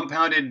 It's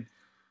compounded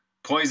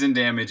poison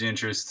damage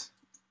interest.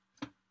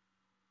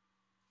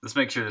 Let's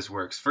make sure this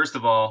works. First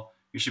of all,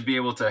 you should be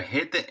able to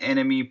hit the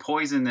enemy,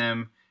 poison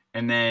them,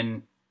 and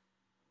then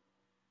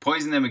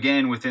poison them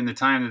again within the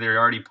time that they're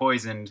already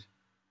poisoned.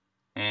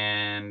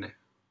 And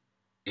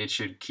it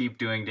should keep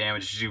doing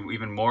damage. It should do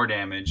even more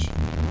damage.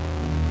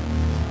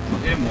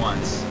 We'll hit him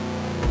once.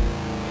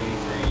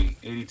 83,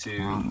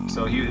 82.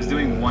 So he was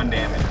doing 1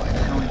 damage. Why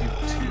did I only do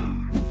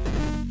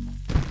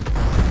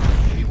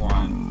 2?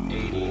 81,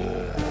 80.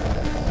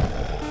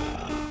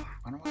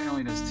 I don't know why it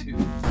only does 2.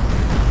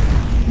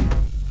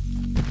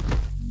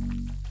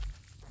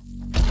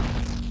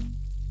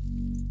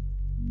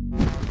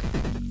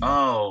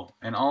 Oh,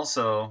 and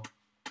also...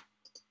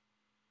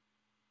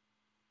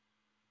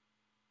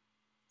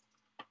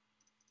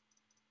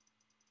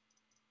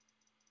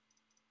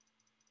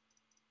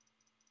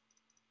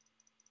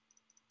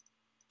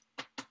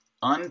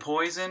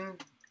 unpoison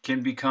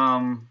can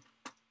become...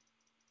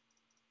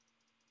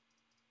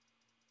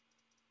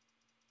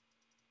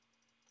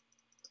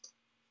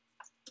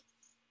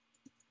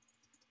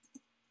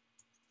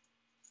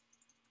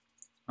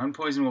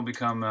 Unpoison will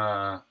become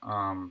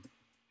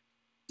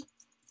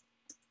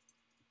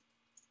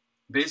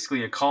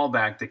basically a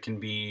callback that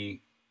can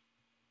be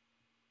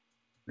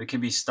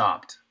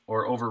stopped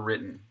or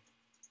overwritten.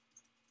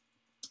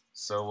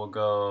 So we'll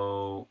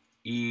go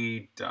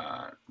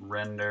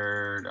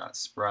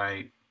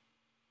e.render.sprite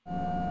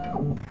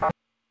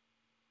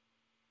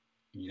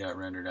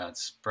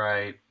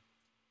e.render.sprite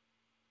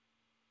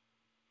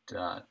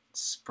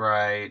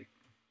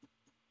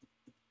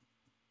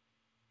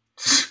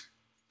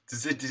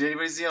Did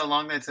anybody see how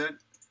long that took?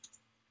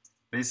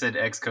 They said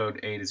Xcode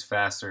 8 is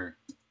faster.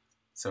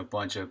 It's a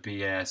bunch of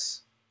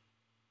BS.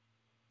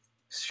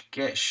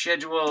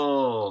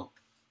 Schedule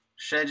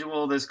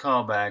this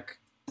callback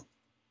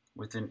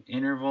with an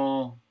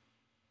interval.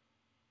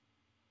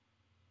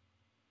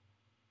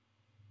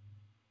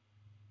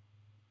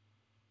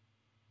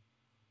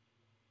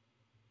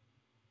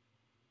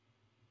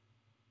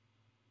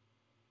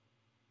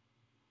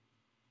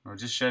 Or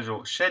just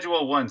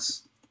schedule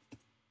once.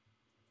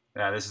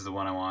 Yeah, this is the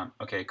one I want.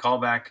 Okay,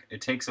 callback. It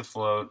takes a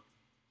float.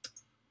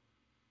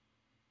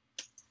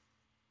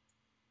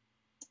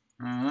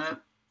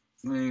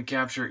 We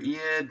capture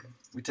EID.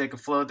 We take a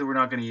float that we're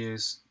not going to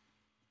use.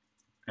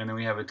 And then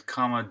we have a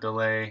comma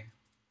delay.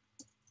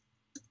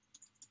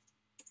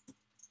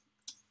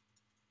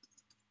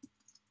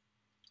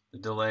 The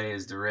delay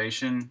is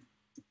duration.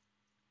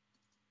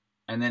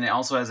 And then it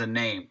also has a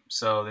name.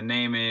 So the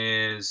name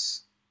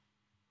is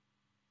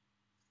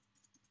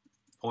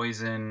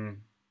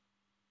poison.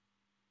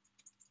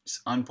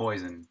 It's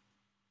unpoisoned.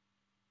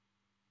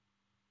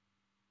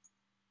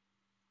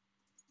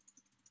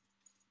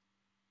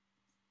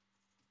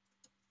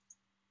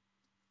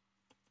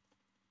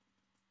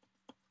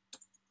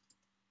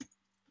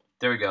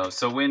 There we go.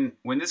 So when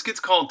this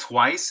gets called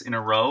twice in a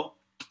row,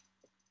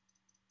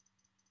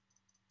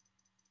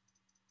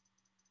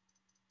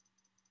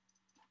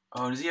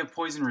 oh, does he have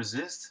poison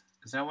resist?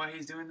 Is that why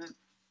he's doing it?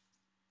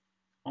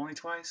 Only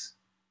twice?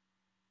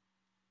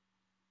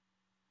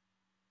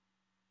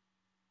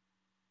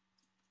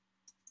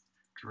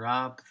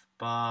 Drop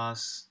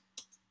boss.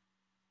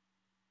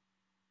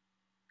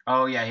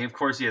 Oh yeah, of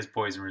course he has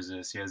poison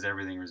resist. He has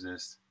everything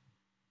resist.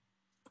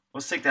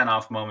 Let's take that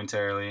off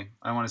momentarily.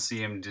 I want to see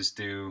him just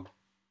do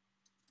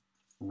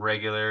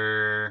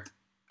regular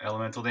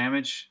elemental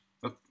damage.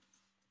 Oop.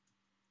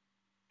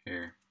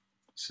 Here,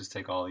 let's just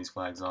take all these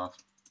flags off.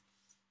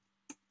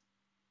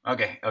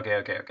 Okay.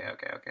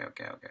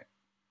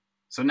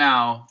 So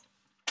now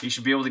he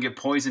should be able to get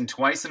poisoned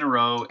twice in a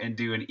row and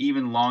do an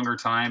even longer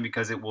time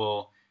because it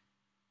will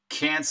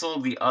cancel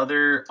the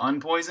other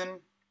unpoison.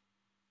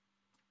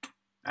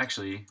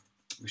 Actually,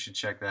 we should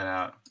check that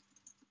out.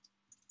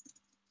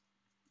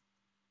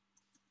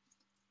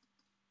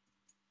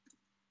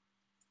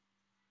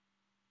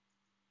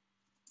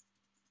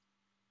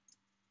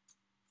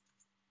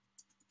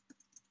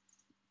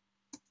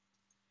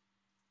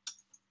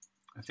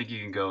 I think you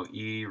can go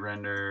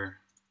render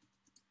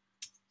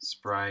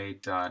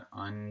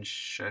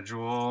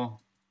sprite.unschedule.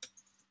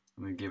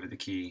 Let me give it the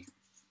key.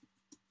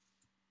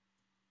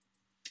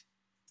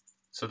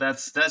 So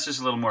that's just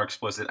a little more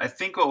explicit. I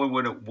think what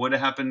would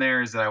have happened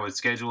there is that I would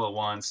schedule it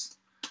once.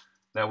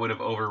 That would have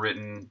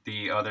overwritten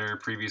the other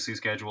previously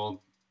scheduled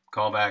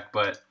callback,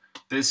 but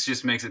this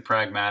just makes it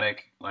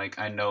pragmatic. Like,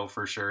 I know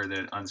for sure that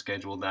it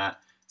unscheduled that.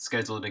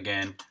 Schedule it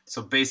again.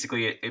 So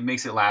basically it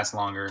makes it last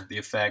longer, the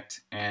effect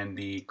and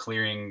the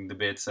clearing the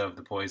bits of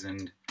the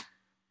poisoned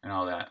and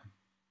all that.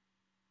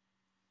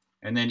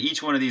 And then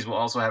each one of these will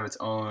also have its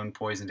own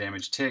poison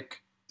damage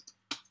tick.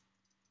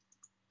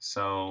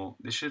 So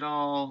this should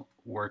all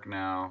work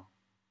now.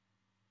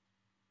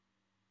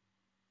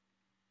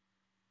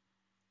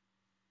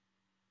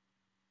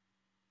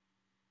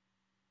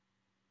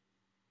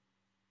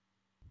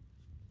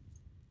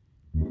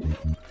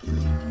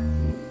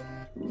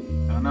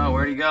 Oh no,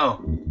 where'd he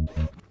go?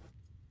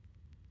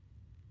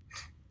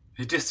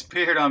 He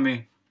disappeared on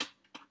me.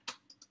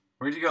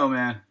 Where'd you go,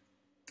 man?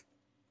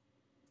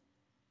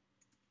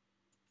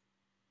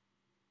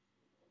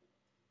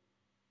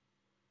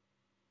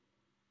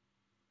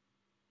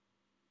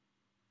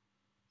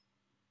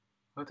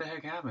 What the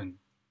heck happened?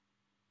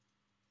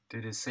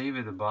 Did it save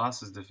it the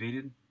boss is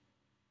defeated?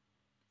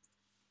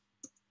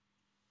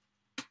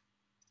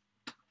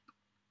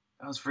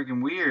 That was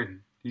freaking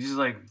weird. He just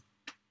like...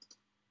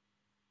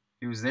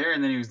 He was there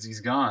and then he's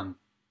gone.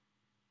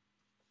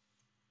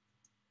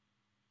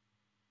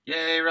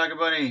 Yay, Rocket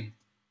Bunny!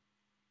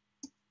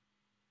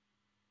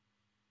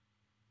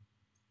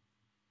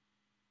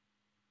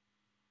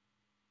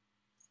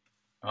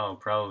 Oh,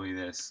 probably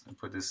this. I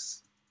put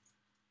this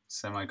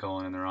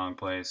semicolon in the wrong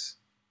place.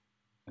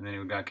 And then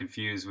it got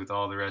confused with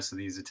all the rest of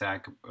these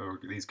attack or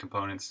these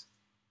components.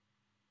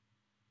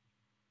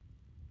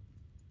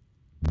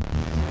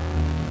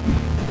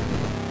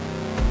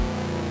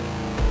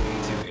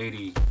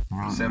 80,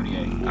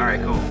 78.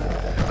 Alright, cool.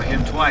 If I hit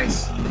him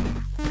twice.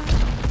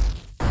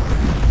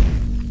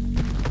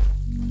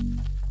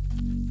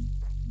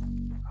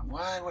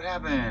 What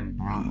happened?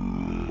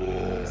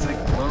 It's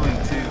like glowing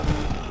too.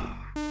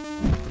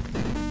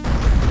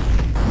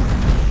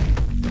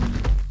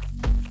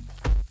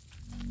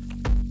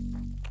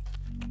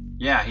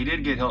 Yeah, he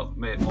did get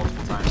hit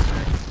multiple times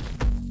there.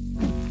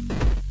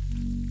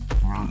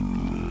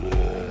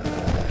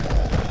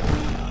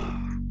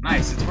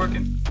 Nice, it's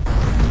working.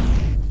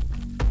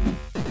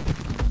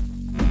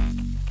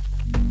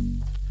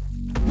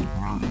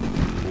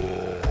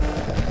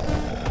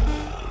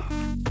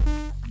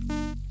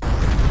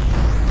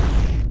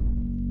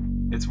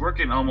 It's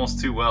working almost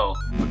too well.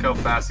 Look how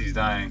fast he's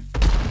dying.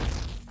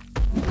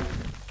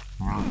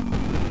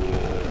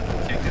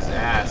 Kicked his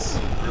ass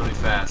really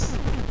fast.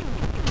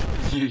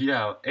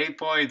 Yo, 8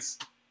 points.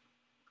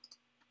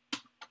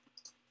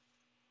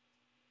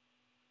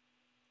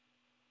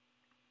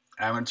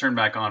 I'm gonna turn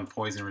back on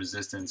poison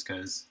resistance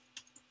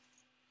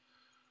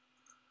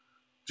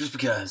just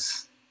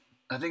because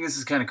I think this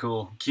is kind of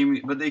cool.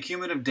 But the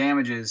cumulative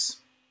damages.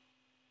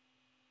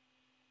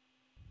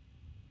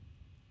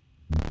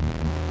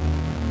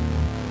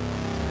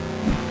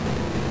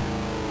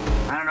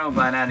 I don't know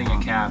about adding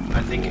a cap.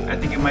 I think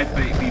it might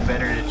be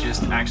better to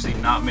just actually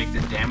not make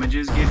the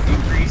damages get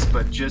increased,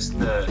 but just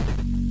the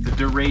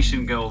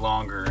duration go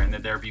longer, and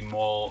that there be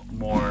more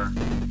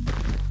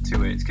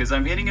to it. Because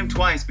I'm hitting him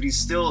twice, but he's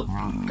still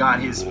got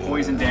his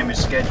poison damage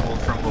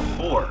scheduled from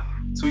before.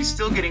 So he's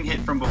still getting hit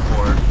from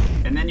before,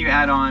 and then you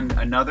add on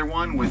another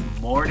one with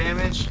more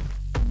damage.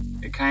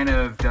 It kind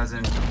of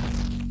doesn't.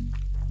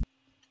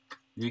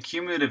 The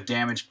cumulative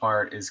damage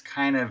part is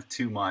kind of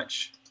too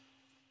much.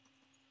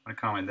 I'm gonna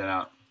comment that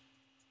out.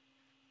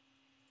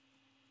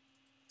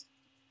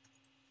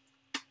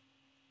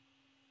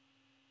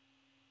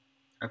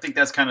 I think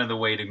that's kind of the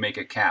way to make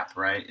a cap,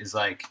 right? Is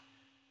like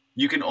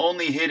you can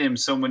only hit him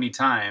so many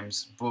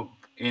times, but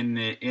in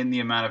the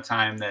amount of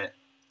time that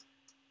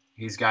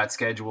he's got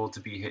scheduled to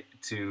be hit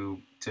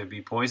to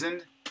be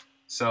poisoned.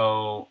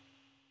 So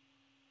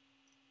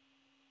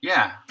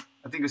yeah,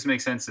 I think this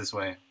makes sense this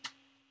way.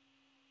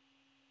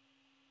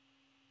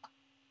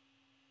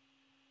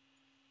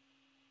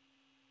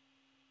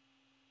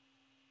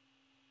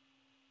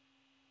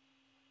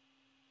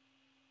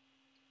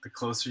 The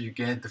closer you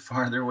get, the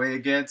farther away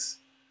it gets.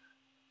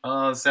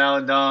 Oh,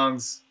 salad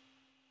dogs.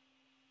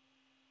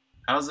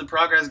 How's the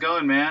progress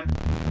going, man?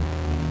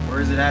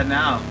 Where is it at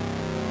now?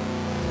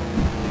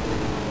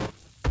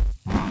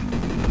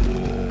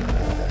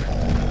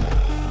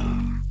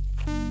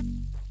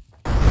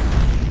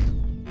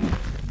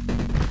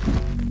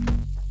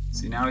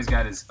 See, now he's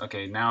got his...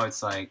 Okay, now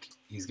it's like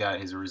he's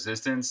got his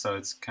resistance, so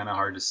it's kind of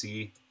hard to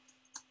see.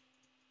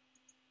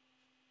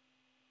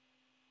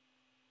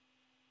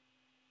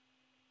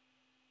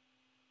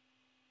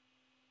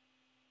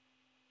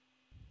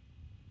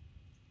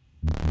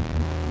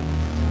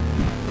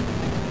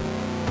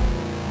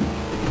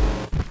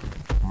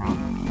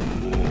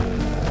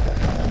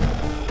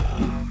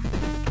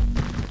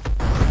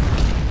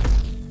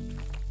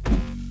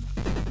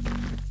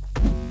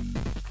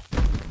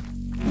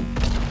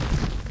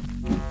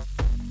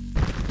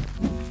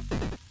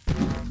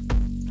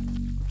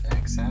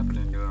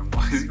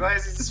 Why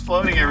is he just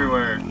floating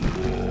everywhere? I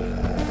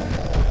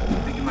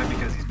think it might be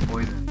because he's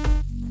poisoned.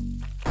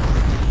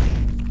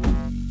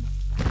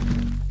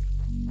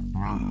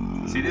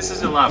 See, this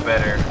is a lot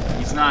better.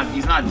 He's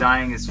not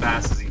dying as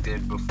fast as he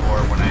did before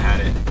when I had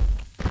it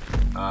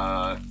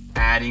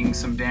adding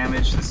some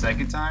damage the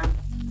second time.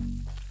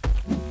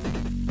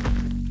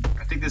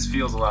 I think this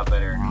feels a lot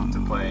better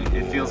to play.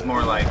 It feels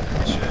more like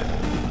it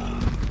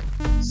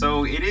should.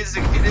 So it is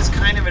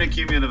kind of an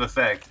accumulative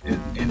effect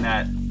in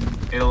that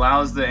it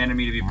allows the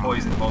enemy to be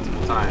poisoned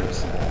multiple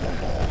times,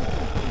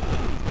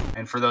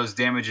 and for those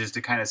damages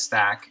to kind of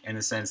stack in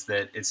the sense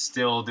that it's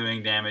still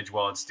doing damage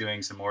while it's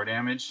doing some more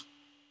damage.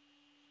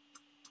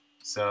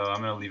 So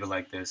I'm gonna leave it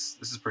like this.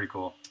 This is pretty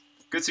cool.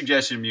 Good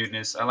suggestion,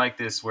 Mutinous. I like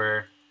this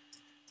where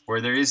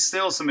there is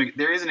still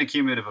there is an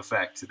accumulative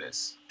effect to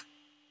this.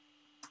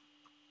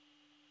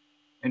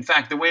 In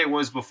fact, the way it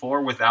was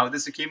before without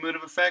this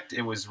accumulative effect,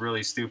 it was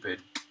really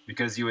stupid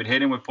because you would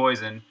hit him with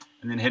poison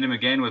and then hit him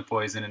again with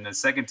poison, and the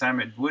second time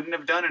it wouldn't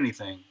have done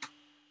anything.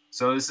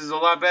 So this is a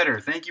lot better.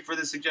 Thank you for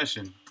the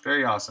suggestion.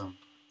 Very awesome.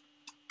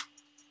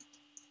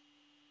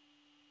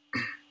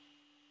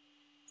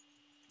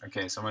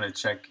 Okay, so I'm going to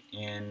check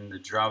in the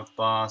dropped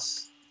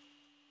boss.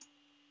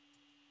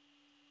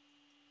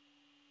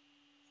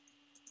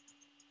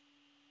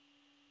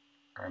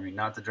 Or, I mean,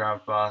 not the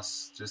dropped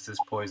boss, just this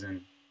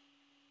poison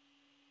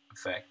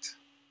effect.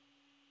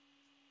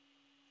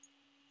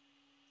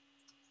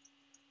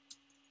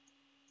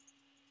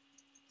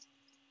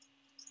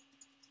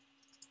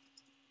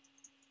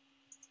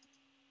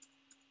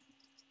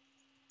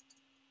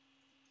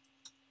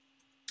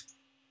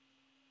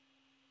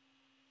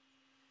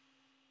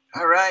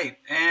 Alright,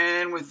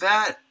 and with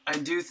that, I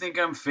do think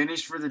I'm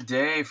finished for the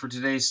day for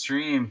today's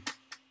stream.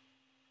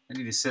 I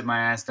need to sit my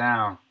ass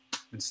down.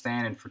 Been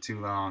standing for too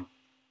long.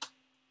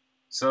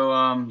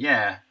 So,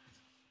 yeah.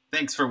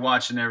 Thanks for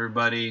watching,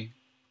 everybody.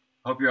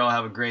 Hope you all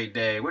have a great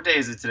day. What day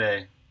is it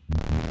today?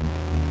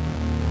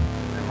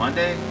 Is it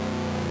Monday?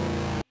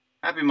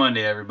 Happy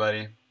Monday,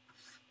 everybody.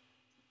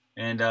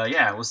 And,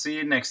 yeah, we'll see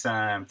you next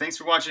time. Thanks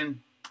for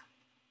watching.